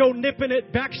heaven that go nipping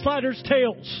at backsliders'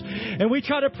 tails. And we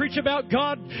try to preach about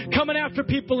God coming after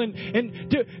people.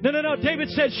 No. David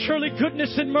said, surely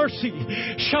goodness and mercy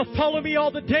shall follow me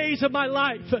all the days of my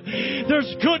life.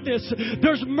 There's goodness.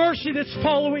 There's mercy that's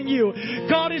following you.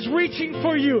 God is reaching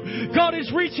for you. God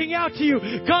is reaching out to you.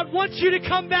 God wants you to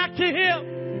come back to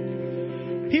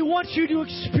Him. He wants you to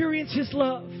experience His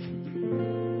love.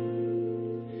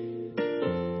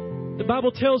 The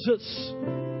Bible tells us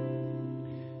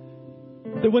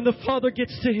that when the Father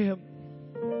gets to him,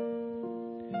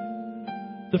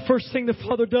 the first thing the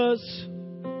Father does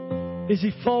is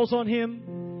he falls on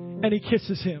him and he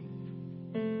kisses him.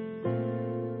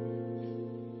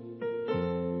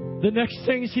 The next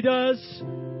things he does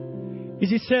is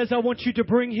he says, I want you to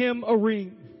bring him a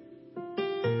ring.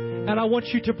 And I want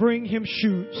you to bring him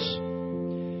shoes.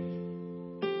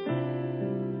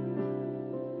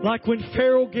 Like when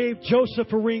Pharaoh gave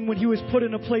Joseph a ring when he was put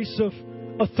in a place of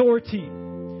authority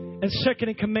and second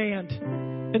in command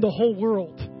in the whole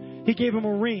world. He gave him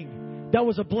a ring. That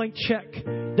was a blank check.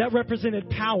 That represented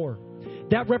power.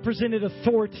 That represented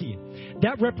authority.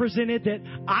 That represented that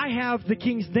I have the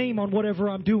king's name on whatever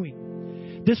I'm doing.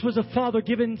 This was a father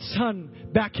giving son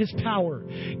back his power,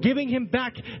 giving him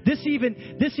back. This even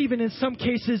in some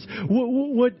cases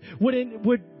would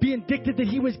be indicative that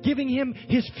he was giving him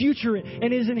his future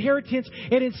and his inheritance,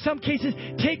 and in some cases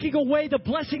taking away the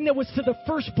blessing that was to the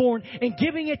firstborn and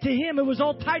giving it to him. It was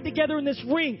all tied together in this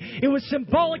ring. It was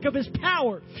symbolic of his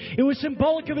power. It was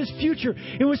symbolic of his future.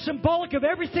 It was symbolic of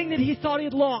everything that he thought he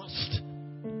had lost.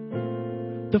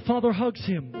 The father hugs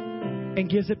him and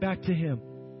gives it back to him.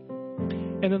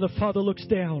 And then the father looks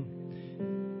down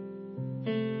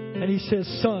and he says,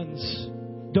 sons,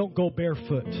 don't go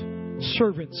barefoot.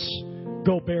 Servants,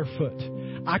 go barefoot.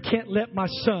 I can't let my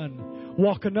son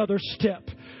walk another step.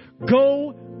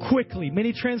 Go quickly.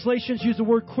 Many translations use the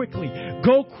word quickly.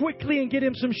 Go quickly and get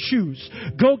him some shoes.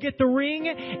 Go get the ring,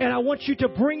 and I want you to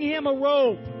bring him a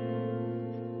robe.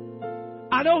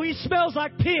 I know he smells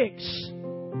like pigs.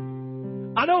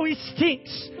 I know he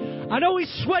stinks. I know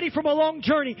he's sweaty from a long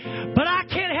journey. But I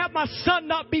can't have my son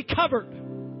not be covered.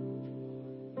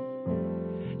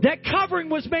 That covering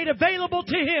was made available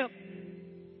to him.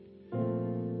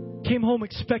 Came home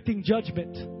expecting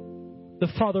judgment. The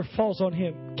father falls on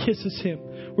him, kisses him,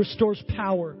 restores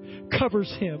power, covers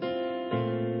him,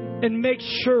 and makes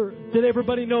sure that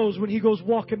everybody knows when he goes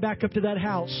walking back up to that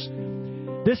house,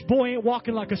 this boy ain't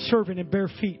walking like a servant in bare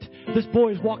feet. This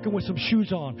boy is walking with some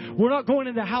shoes on. We're not going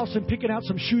in the house and picking out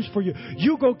some shoes for you.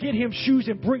 You go get him shoes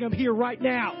and bring them here right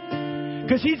now.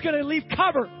 Because he's going to leave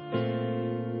covered.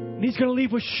 And he's going to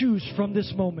leave with shoes from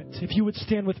this moment. If you would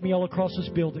stand with me all across this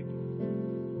building.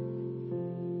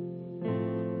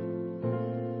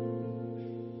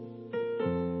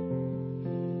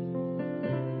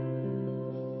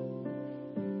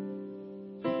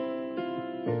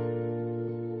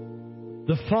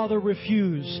 The father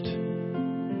refused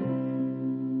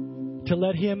to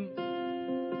let him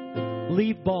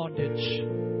leave bondage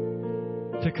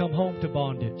to come home to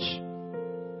bondage.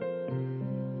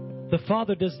 The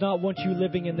father does not want you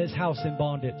living in this house in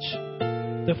bondage.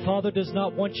 The father does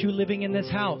not want you living in this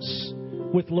house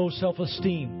with low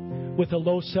self-esteem, with a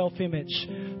low self-image.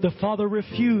 The father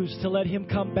refused to let him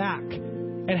come back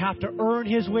and have to earn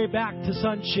his way back to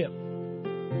sonship.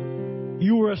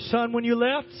 You were a son when you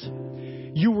left.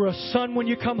 You were a son when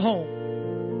you come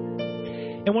home.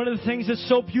 And one of the things that's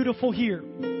so beautiful here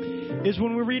is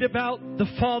when we read about the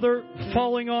father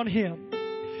falling on him.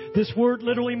 This word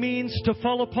literally means to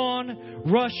fall upon,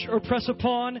 rush or press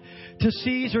upon, to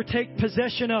seize or take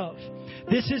possession of.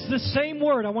 This is the same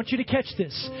word. I want you to catch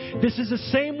this. This is the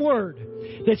same word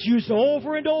that's used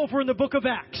over and over in the book of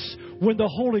Acts when the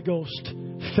Holy Ghost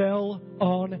fell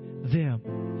on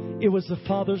them. It was the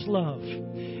Father's love.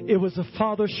 It was the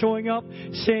Father showing up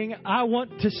saying, I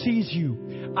want to seize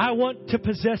you. I want to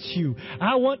possess you.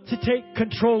 I want to take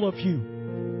control of you.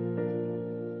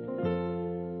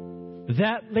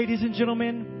 That, ladies and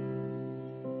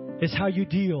gentlemen, is how you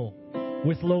deal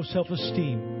with low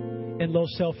self-esteem and low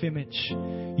self-image.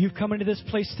 You've come into this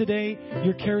place today.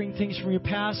 You're carrying things from your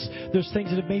past. There's things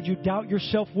that have made you doubt your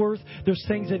self-worth. There's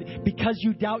things that, because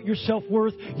you doubt your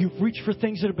self-worth, you've reached for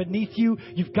things that are beneath you.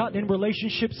 You've gotten in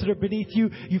relationships that are beneath you.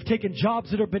 You've taken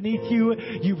jobs that are beneath you.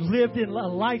 You've lived in a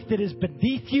life that is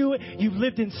beneath you. You've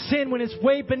lived in sin when it's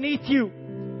way beneath you.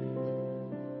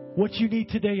 What you need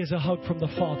today is a hug from the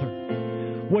Father.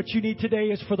 What you need today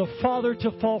is for the Father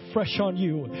to fall fresh on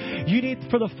you. You need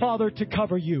for the Father to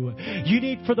cover you. You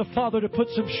need for the Father to put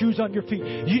some shoes on your feet.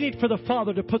 You need for the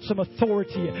Father to put some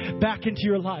authority back into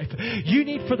your life. You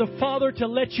need for the Father to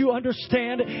let you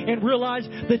understand and realize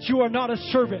that you are not a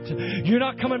servant. You're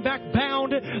not coming back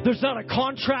bound. There's not a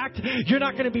contract. You're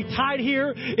not going to be tied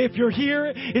here. If you're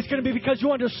here, it's going to be because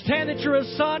you understand that you're a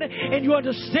son and you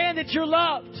understand that you're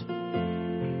loved.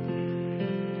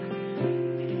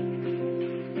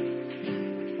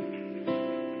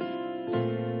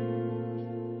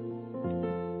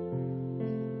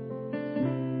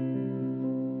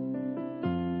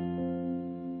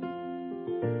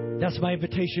 That's my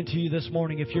invitation to you this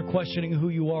morning. If you're questioning who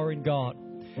you are in God,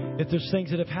 if there's things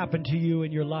that have happened to you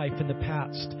in your life in the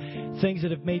past, things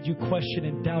that have made you question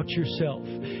and doubt yourself,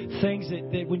 things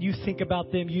that when you think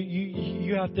about them,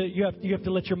 you have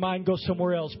to let your mind go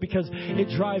somewhere else because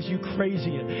it drives you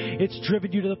crazy. It's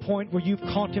driven you to the point where you've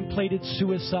contemplated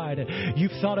suicide.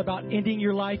 You've thought about ending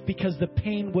your life because the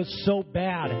pain was so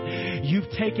bad. You've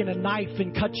taken a knife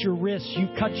and cut your wrists.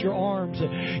 You've cut your arms.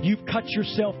 You've cut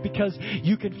yourself because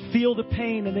you can feel the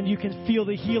pain and then you can feel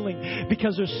the healing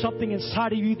because there's something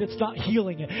inside of you that's not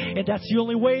healing. And that's the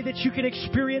only way that you can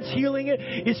experience healing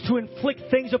is to inflict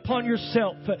things upon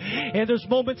yourself. And there's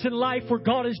moments in life where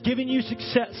God is giving you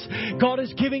success. God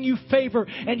is giving you favor,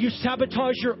 and you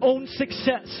sabotage your own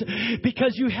success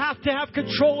because you have to have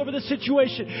control over the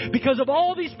situation because of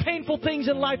all these painful things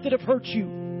in life that have hurt you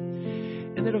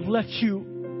and that have left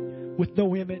you with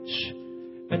no image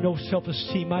and no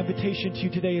self-esteem. My invitation to you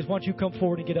today is, why don't you come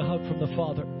forward and get a hug from the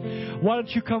Father? Why don't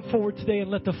you come forward today and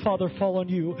let the Father fall on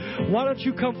you? Why don't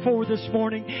you come forward this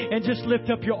morning and just lift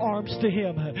up your arms to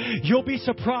Him? You'll be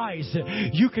surprised.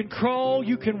 You can crawl,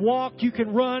 you can walk, you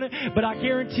can run, but I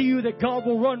guarantee you that God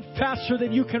will run faster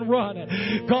than you can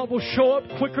run. God will show up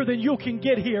quicker than you can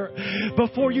get here.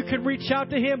 Before you can reach out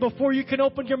to Him, before you can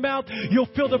open your mouth, you'll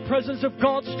feel the presence of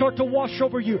God start to wash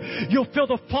over you. You'll feel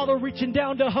the Father reaching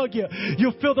down to hug you.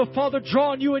 You'll feel the Father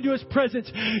drawing you into His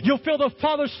presence. You'll feel the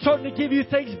Father starting to give you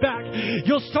things back.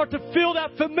 You'll start to feel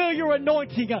that familiar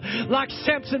anointing like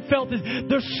Samson felt.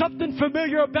 There's something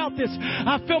familiar about this.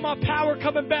 I feel my power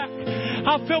coming back.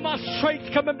 I feel my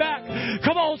strength coming back.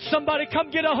 Come on, somebody,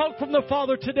 come get a hug from the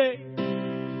Father today.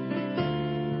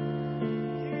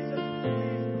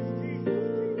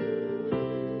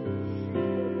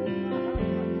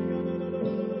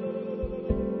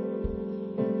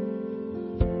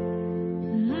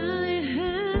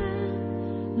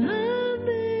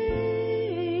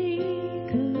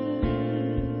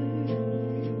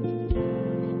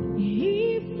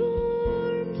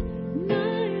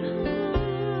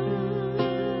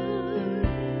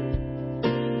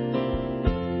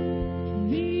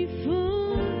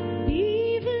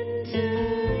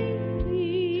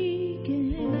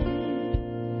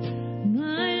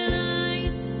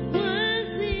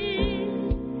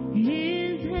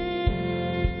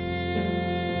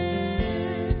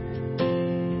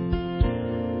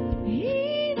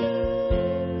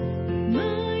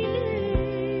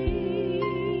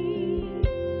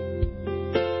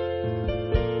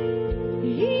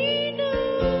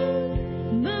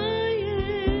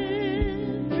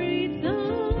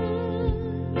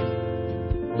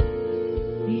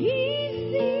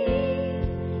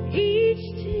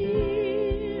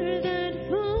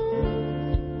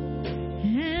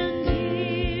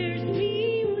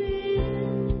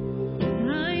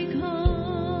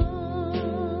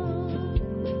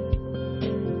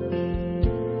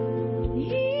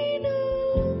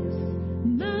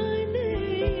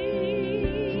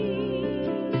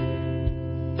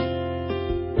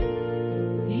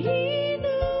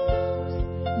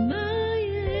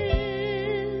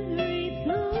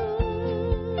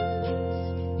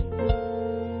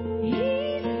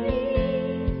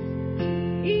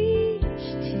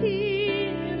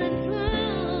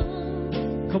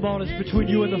 Come on, it's between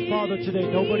you and the Father today.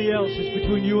 Nobody else. It's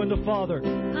between you and the Father.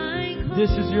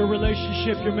 This is your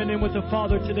relationship you're meant in with the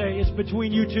Father today. It's between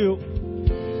you two.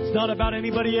 It's not about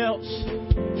anybody else.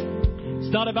 It's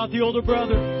not about the older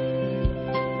brother.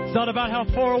 It's not about how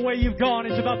far away you've gone.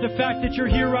 It's about the fact that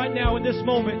you're here right now in this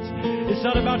moment. It's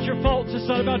not about your faults. It's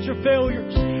not about your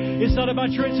failures. It's not about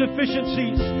your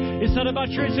insufficiencies. It's not about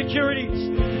your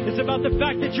insecurities. It's about the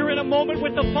fact that you're in a moment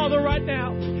with the Father right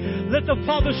now. Let the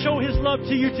Father show His love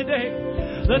to you today.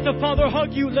 Let the Father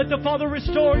hug you. Let the Father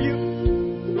restore you.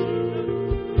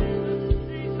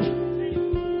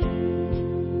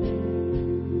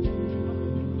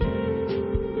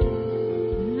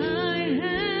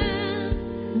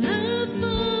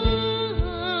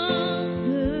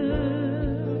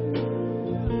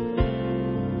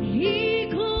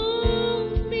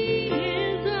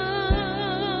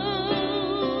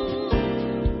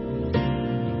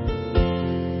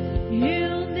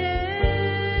 He'll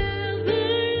never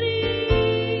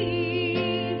leave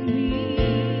me.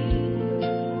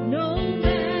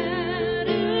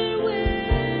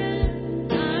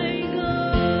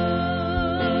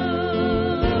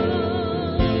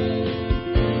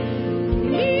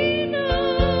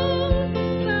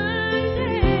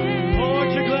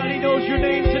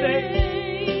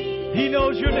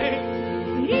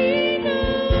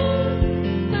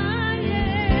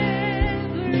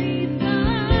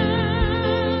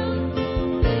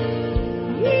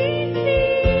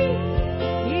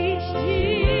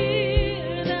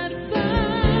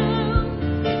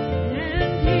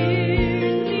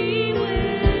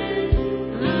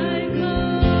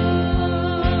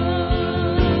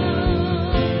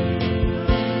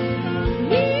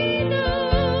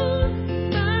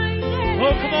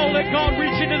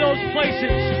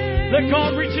 places. Let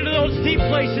God reach into those deep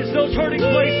places, those hurting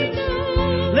places.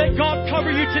 Let God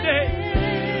cover you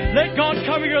today. Let God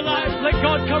cover your life. Let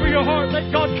God cover your heart.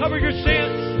 Let God cover your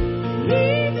sins.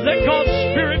 Let God's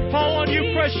Spirit fall on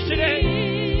you fresh today.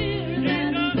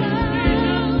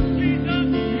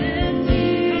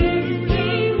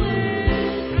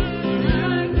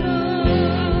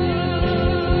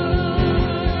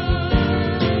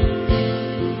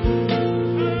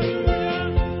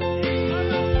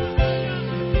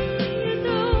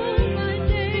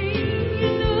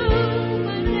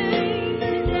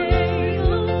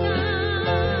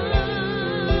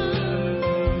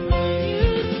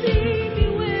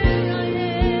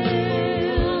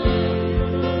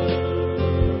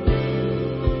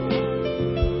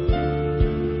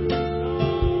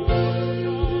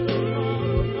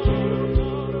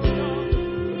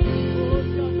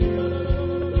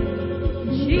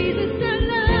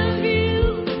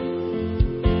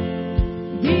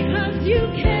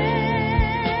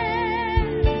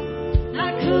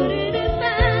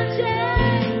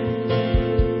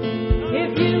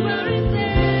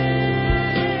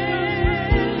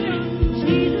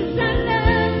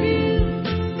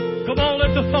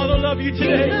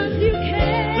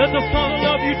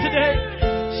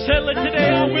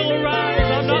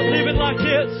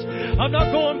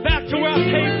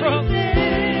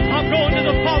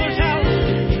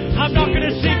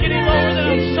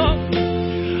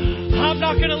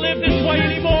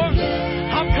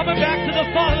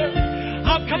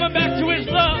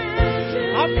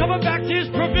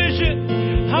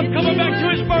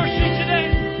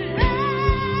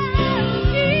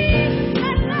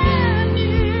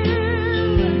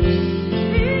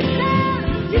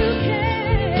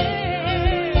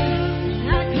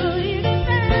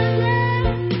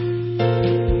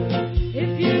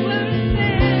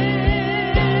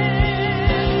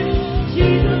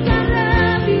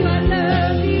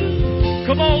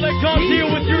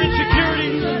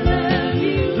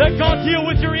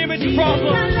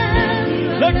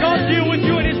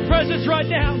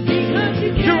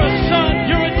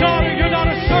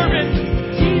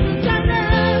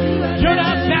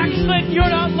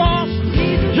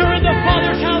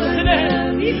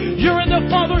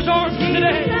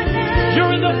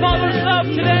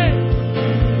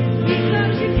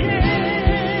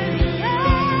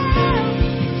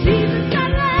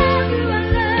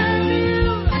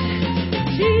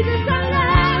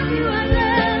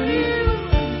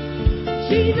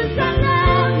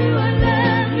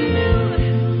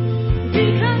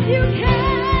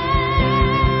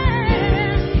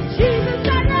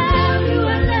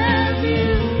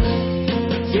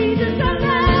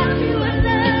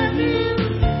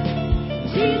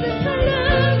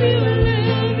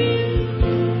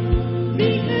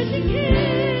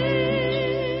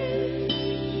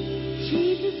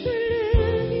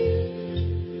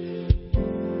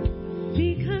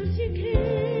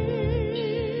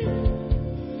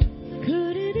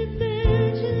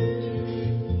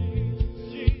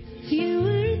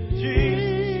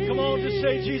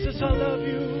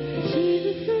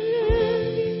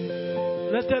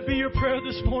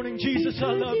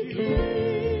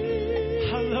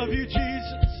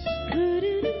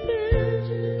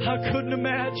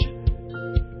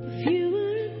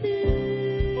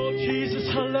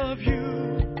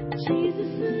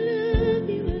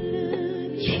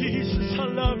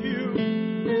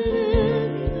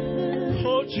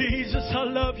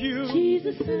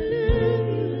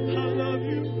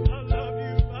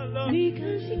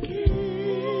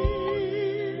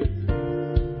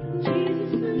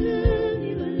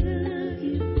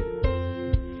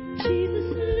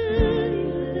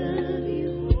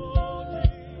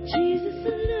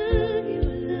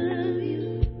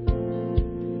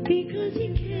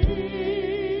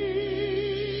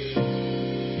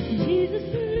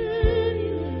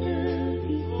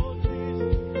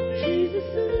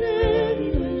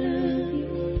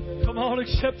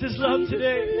 Accept His love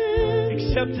today.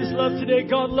 Accept His love today.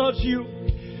 God loves you.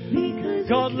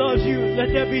 God loves you.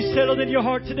 Let that be settled in your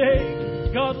heart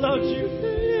today. God loves you.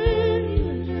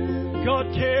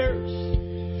 God cares.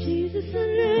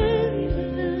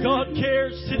 God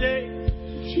cares today.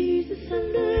 Jesus, I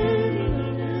love you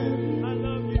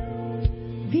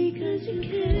because you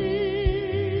care.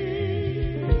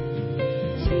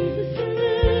 Jesus, I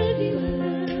love you, I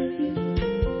love you.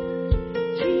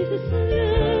 Jesus, I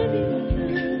love you, I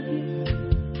love you.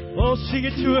 Oh, sing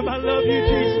it to Him. I love you,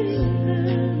 Jesus.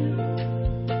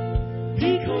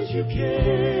 Because you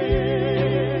care.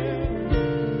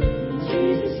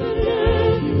 Jesus, I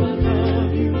love you, I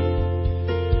love you.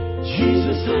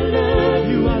 Jesus, I love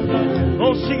you, I love you.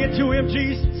 Oh, sing it to Him,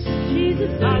 Jesus.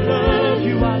 Jesus, I love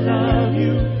you, I love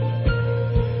you.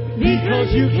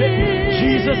 Because you care.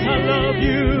 Jesus, I love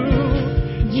you.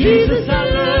 Jesus, I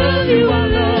love you, I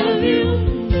love you.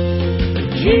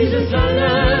 Jesus, I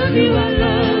love you, I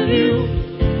love you.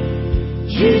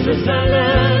 Jesus, I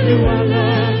love you, I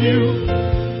love you.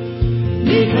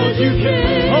 Because you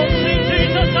care. Oh, sing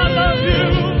Jesus, I love you.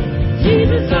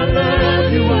 Jesus, I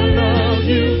love you, I love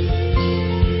you.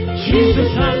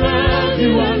 Jesus, I love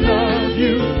you, I love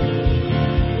you.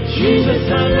 Jesus,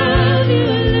 I love you,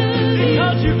 I love you.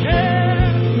 Because you care.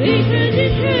 because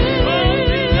you care.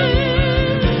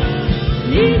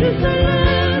 Jesus, I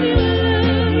love you, I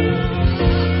love you.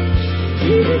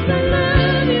 Jesus, I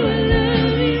love you, I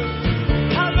love you.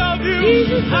 I love you.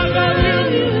 Jesus, I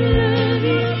love you.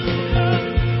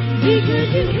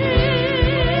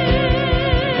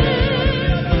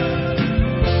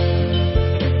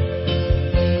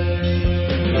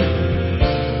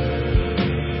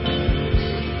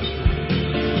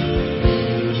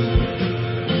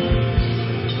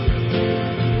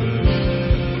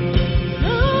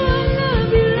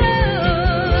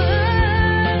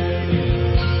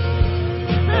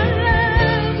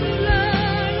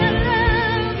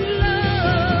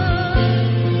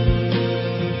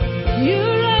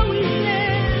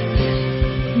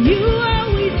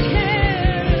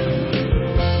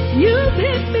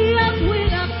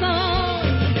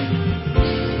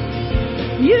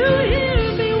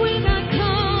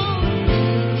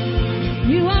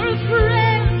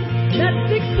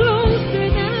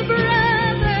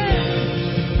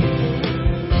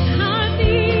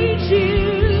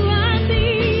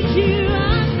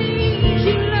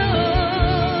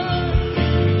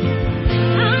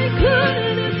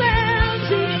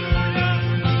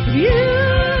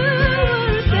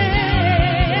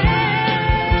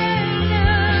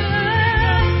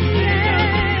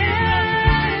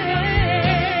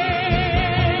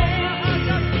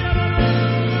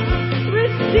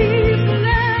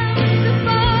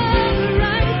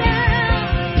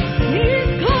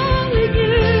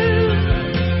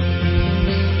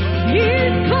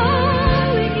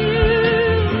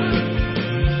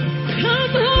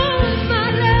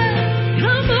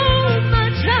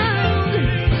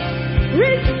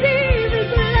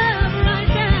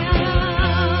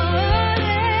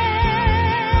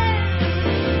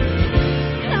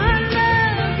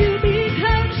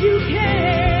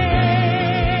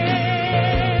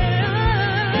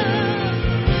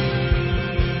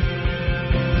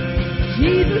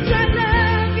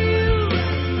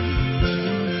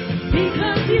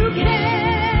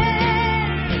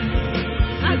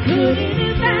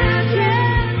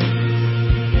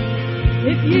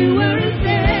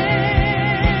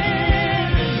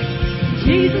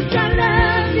 I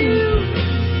love you,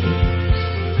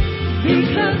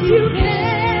 because you care.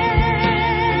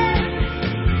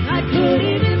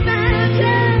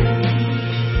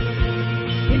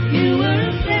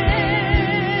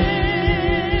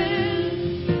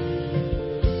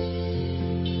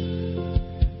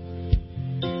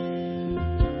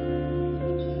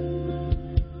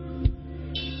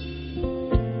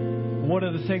 One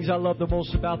of the things I love the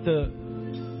most about the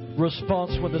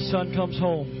response when the son comes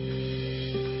home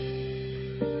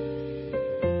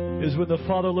is when the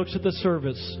father looks at the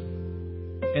service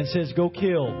and says, go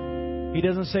kill. He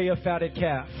doesn't say a fatted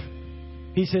calf.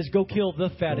 He says, go kill the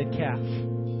fatted calf.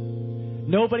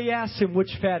 Nobody asked him which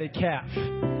fatted calf.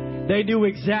 They knew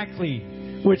exactly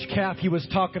which calf he was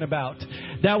talking about.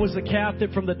 That was the calf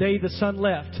that from the day the son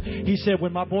left, he said,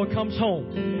 when my boy comes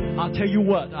home, I'll tell you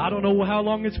what, I don't know how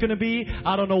long it's going to be.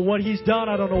 I don't know what he's done.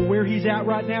 I don't know where he's at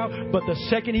right now. But the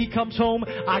second he comes home,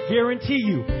 I guarantee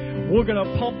you, we're going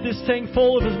to pump this thing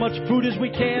full of as much food as we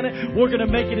can. We're going to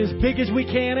make it as big as we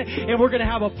can. And we're going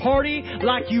to have a party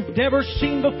like you've never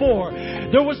seen before.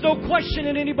 There was no question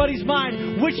in anybody's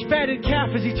mind, which fatted calf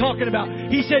is he talking about?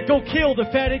 He said, go kill the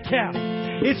fatted calf.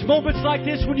 It's moments like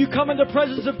this when you come in the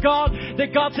presence of God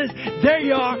that God says, there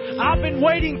you are. I've been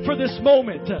waiting for this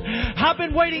moment. I've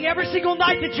been waiting every single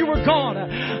night that you were gone.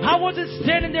 I wasn't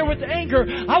standing there with anger.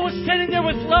 I was standing there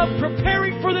with love,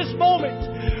 preparing for this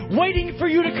moment, waiting for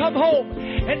you to come home.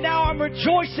 And now I'm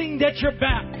rejoicing that you're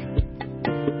back.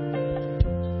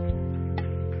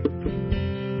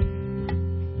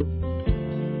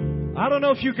 I don't know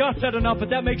if you got that or not,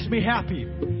 but that makes me happy.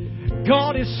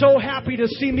 God is so happy to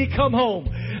see me come home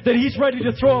that He's ready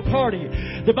to throw a party.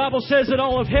 The Bible says that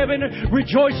all of heaven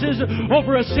rejoices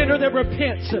over a sinner that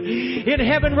repents. In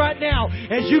heaven right now,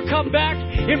 as you come back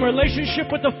in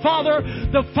relationship with the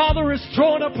Father is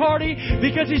throwing a party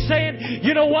because He's saying,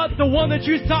 you know what? The one that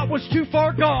you thought was too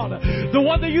far gone, the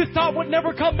one that you thought would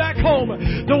never come back home,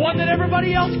 the one that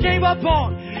everybody else gave up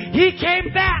on, He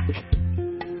came back.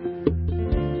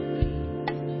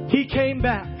 He came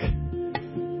back.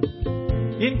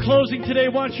 In closing today,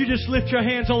 why don't you just lift your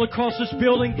hands all across this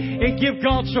building and give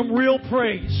God some real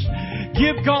praise.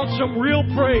 Give God some real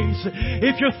praise.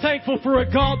 If you're thankful for a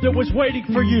God that was waiting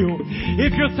for you.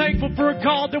 If you're thankful for a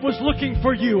God that was looking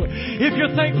for you. If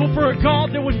you're thankful for a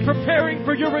God that was preparing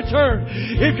for your return.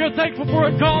 If you're thankful for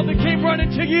a God that came running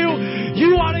to you,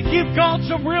 you ought to give God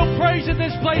some real praise in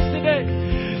this place today.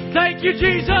 Thank you,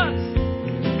 Jesus.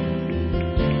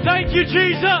 Thank you,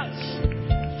 Jesus.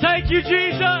 Thank you,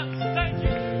 Jesus. Thank you.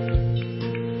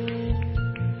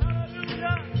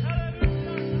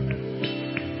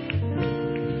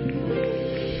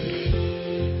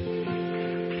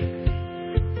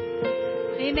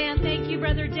 Amen. Thank you,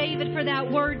 Brother David, for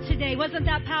that word today. Wasn't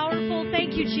that powerful?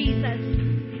 Thank you, Jesus.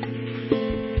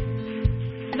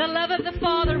 The love of the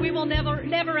Father we will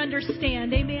never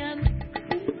understand. Amen.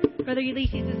 Brother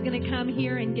Ulysses is going to come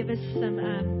here and give us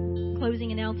some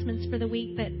closing announcements for the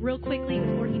week. But real quickly,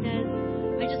 before he does,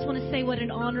 I just want to say what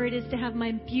an honor it is to have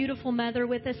my beautiful mother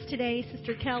with us today,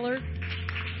 Sister Keller.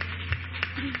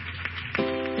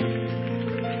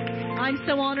 I'm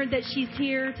so honored that she's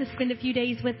here to spend a few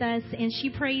days with us, and she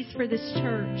prays for this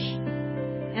church.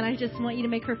 And I just want you to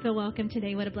make her feel welcome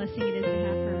today. What a blessing it is to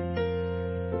have her.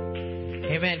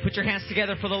 Amen. Put your hands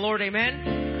together for the Lord.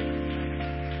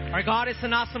 Amen. Our God is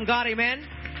an awesome God. Amen.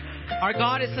 Our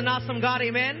God is an awesome God.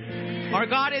 Amen. Our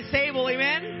God is able.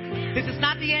 Amen. This is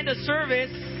not the end of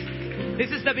service.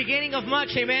 This is the beginning of much.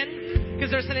 Amen.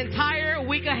 Because there's an entire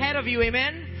week ahead of you.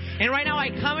 Amen. And right now I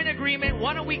come in agreement.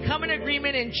 Why don't we come in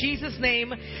agreement in Jesus'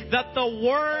 name that the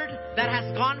word that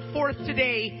has gone forth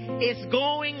today is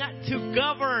going to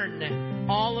govern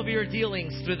all of your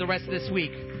dealings through the rest of this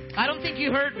week. I don't think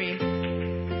you heard me.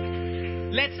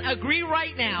 Let's agree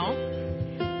right now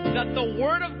that the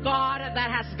word of God that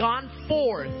has gone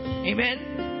forth,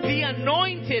 amen, the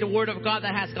anointed word of God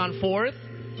that has gone forth,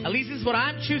 at least is what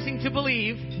I'm choosing to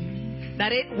believe,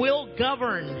 that it will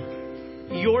govern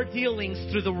your dealings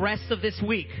through the rest of this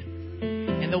week.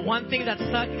 And the one thing that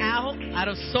stuck out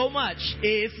of so much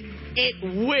is it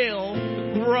will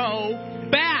grow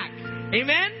back.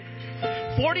 Amen?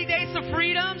 40 days of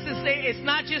freedoms is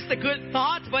not just a good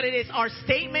thought, but it is our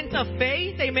statement of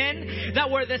faith. Amen? That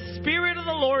where the Spirit of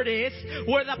the Lord is,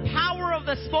 where the power of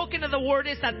the spoken of the word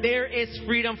is, that there is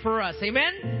freedom for us.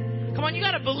 Amen? Come on, you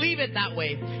got to believe it that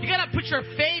way. You got to put your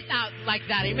faith out like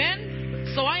that.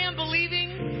 Amen? So I am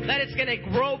believing that it's going to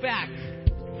grow back.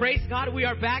 Praise God. We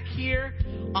are back here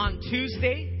on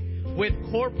Tuesday with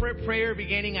corporate prayer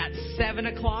beginning at 7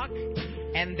 o'clock.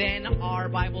 And then our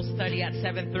Bible study at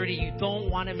 7:30. You don't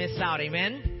want to miss out.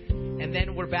 Amen. And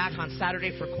then we're back on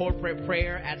Saturday for corporate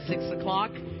prayer at 6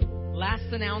 o'clock. Last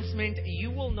announcement.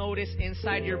 You will notice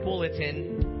inside your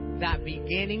bulletin that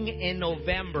beginning in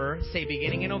November, say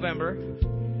beginning in November,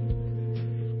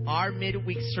 our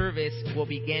midweek service will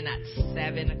begin at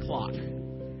 7 o'clock.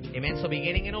 Amen. So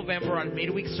beginning in November, our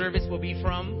midweek service will be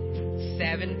from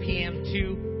 7 p.m.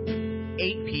 to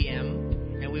 8 p.m.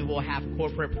 And we will have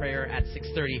corporate prayer at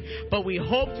 6:30. But we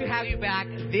hope to have you back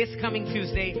this coming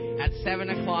Tuesday at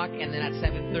 7 o'clock and then at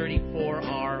 7:30 for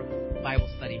our Bible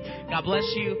study. God bless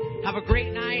you. Have a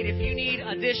great night. If you need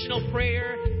additional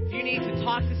prayer, if you need to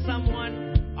talk to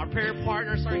someone, our prayer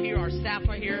partners are here, our staff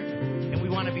are here, and we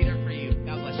want to be there for you.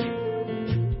 God bless you.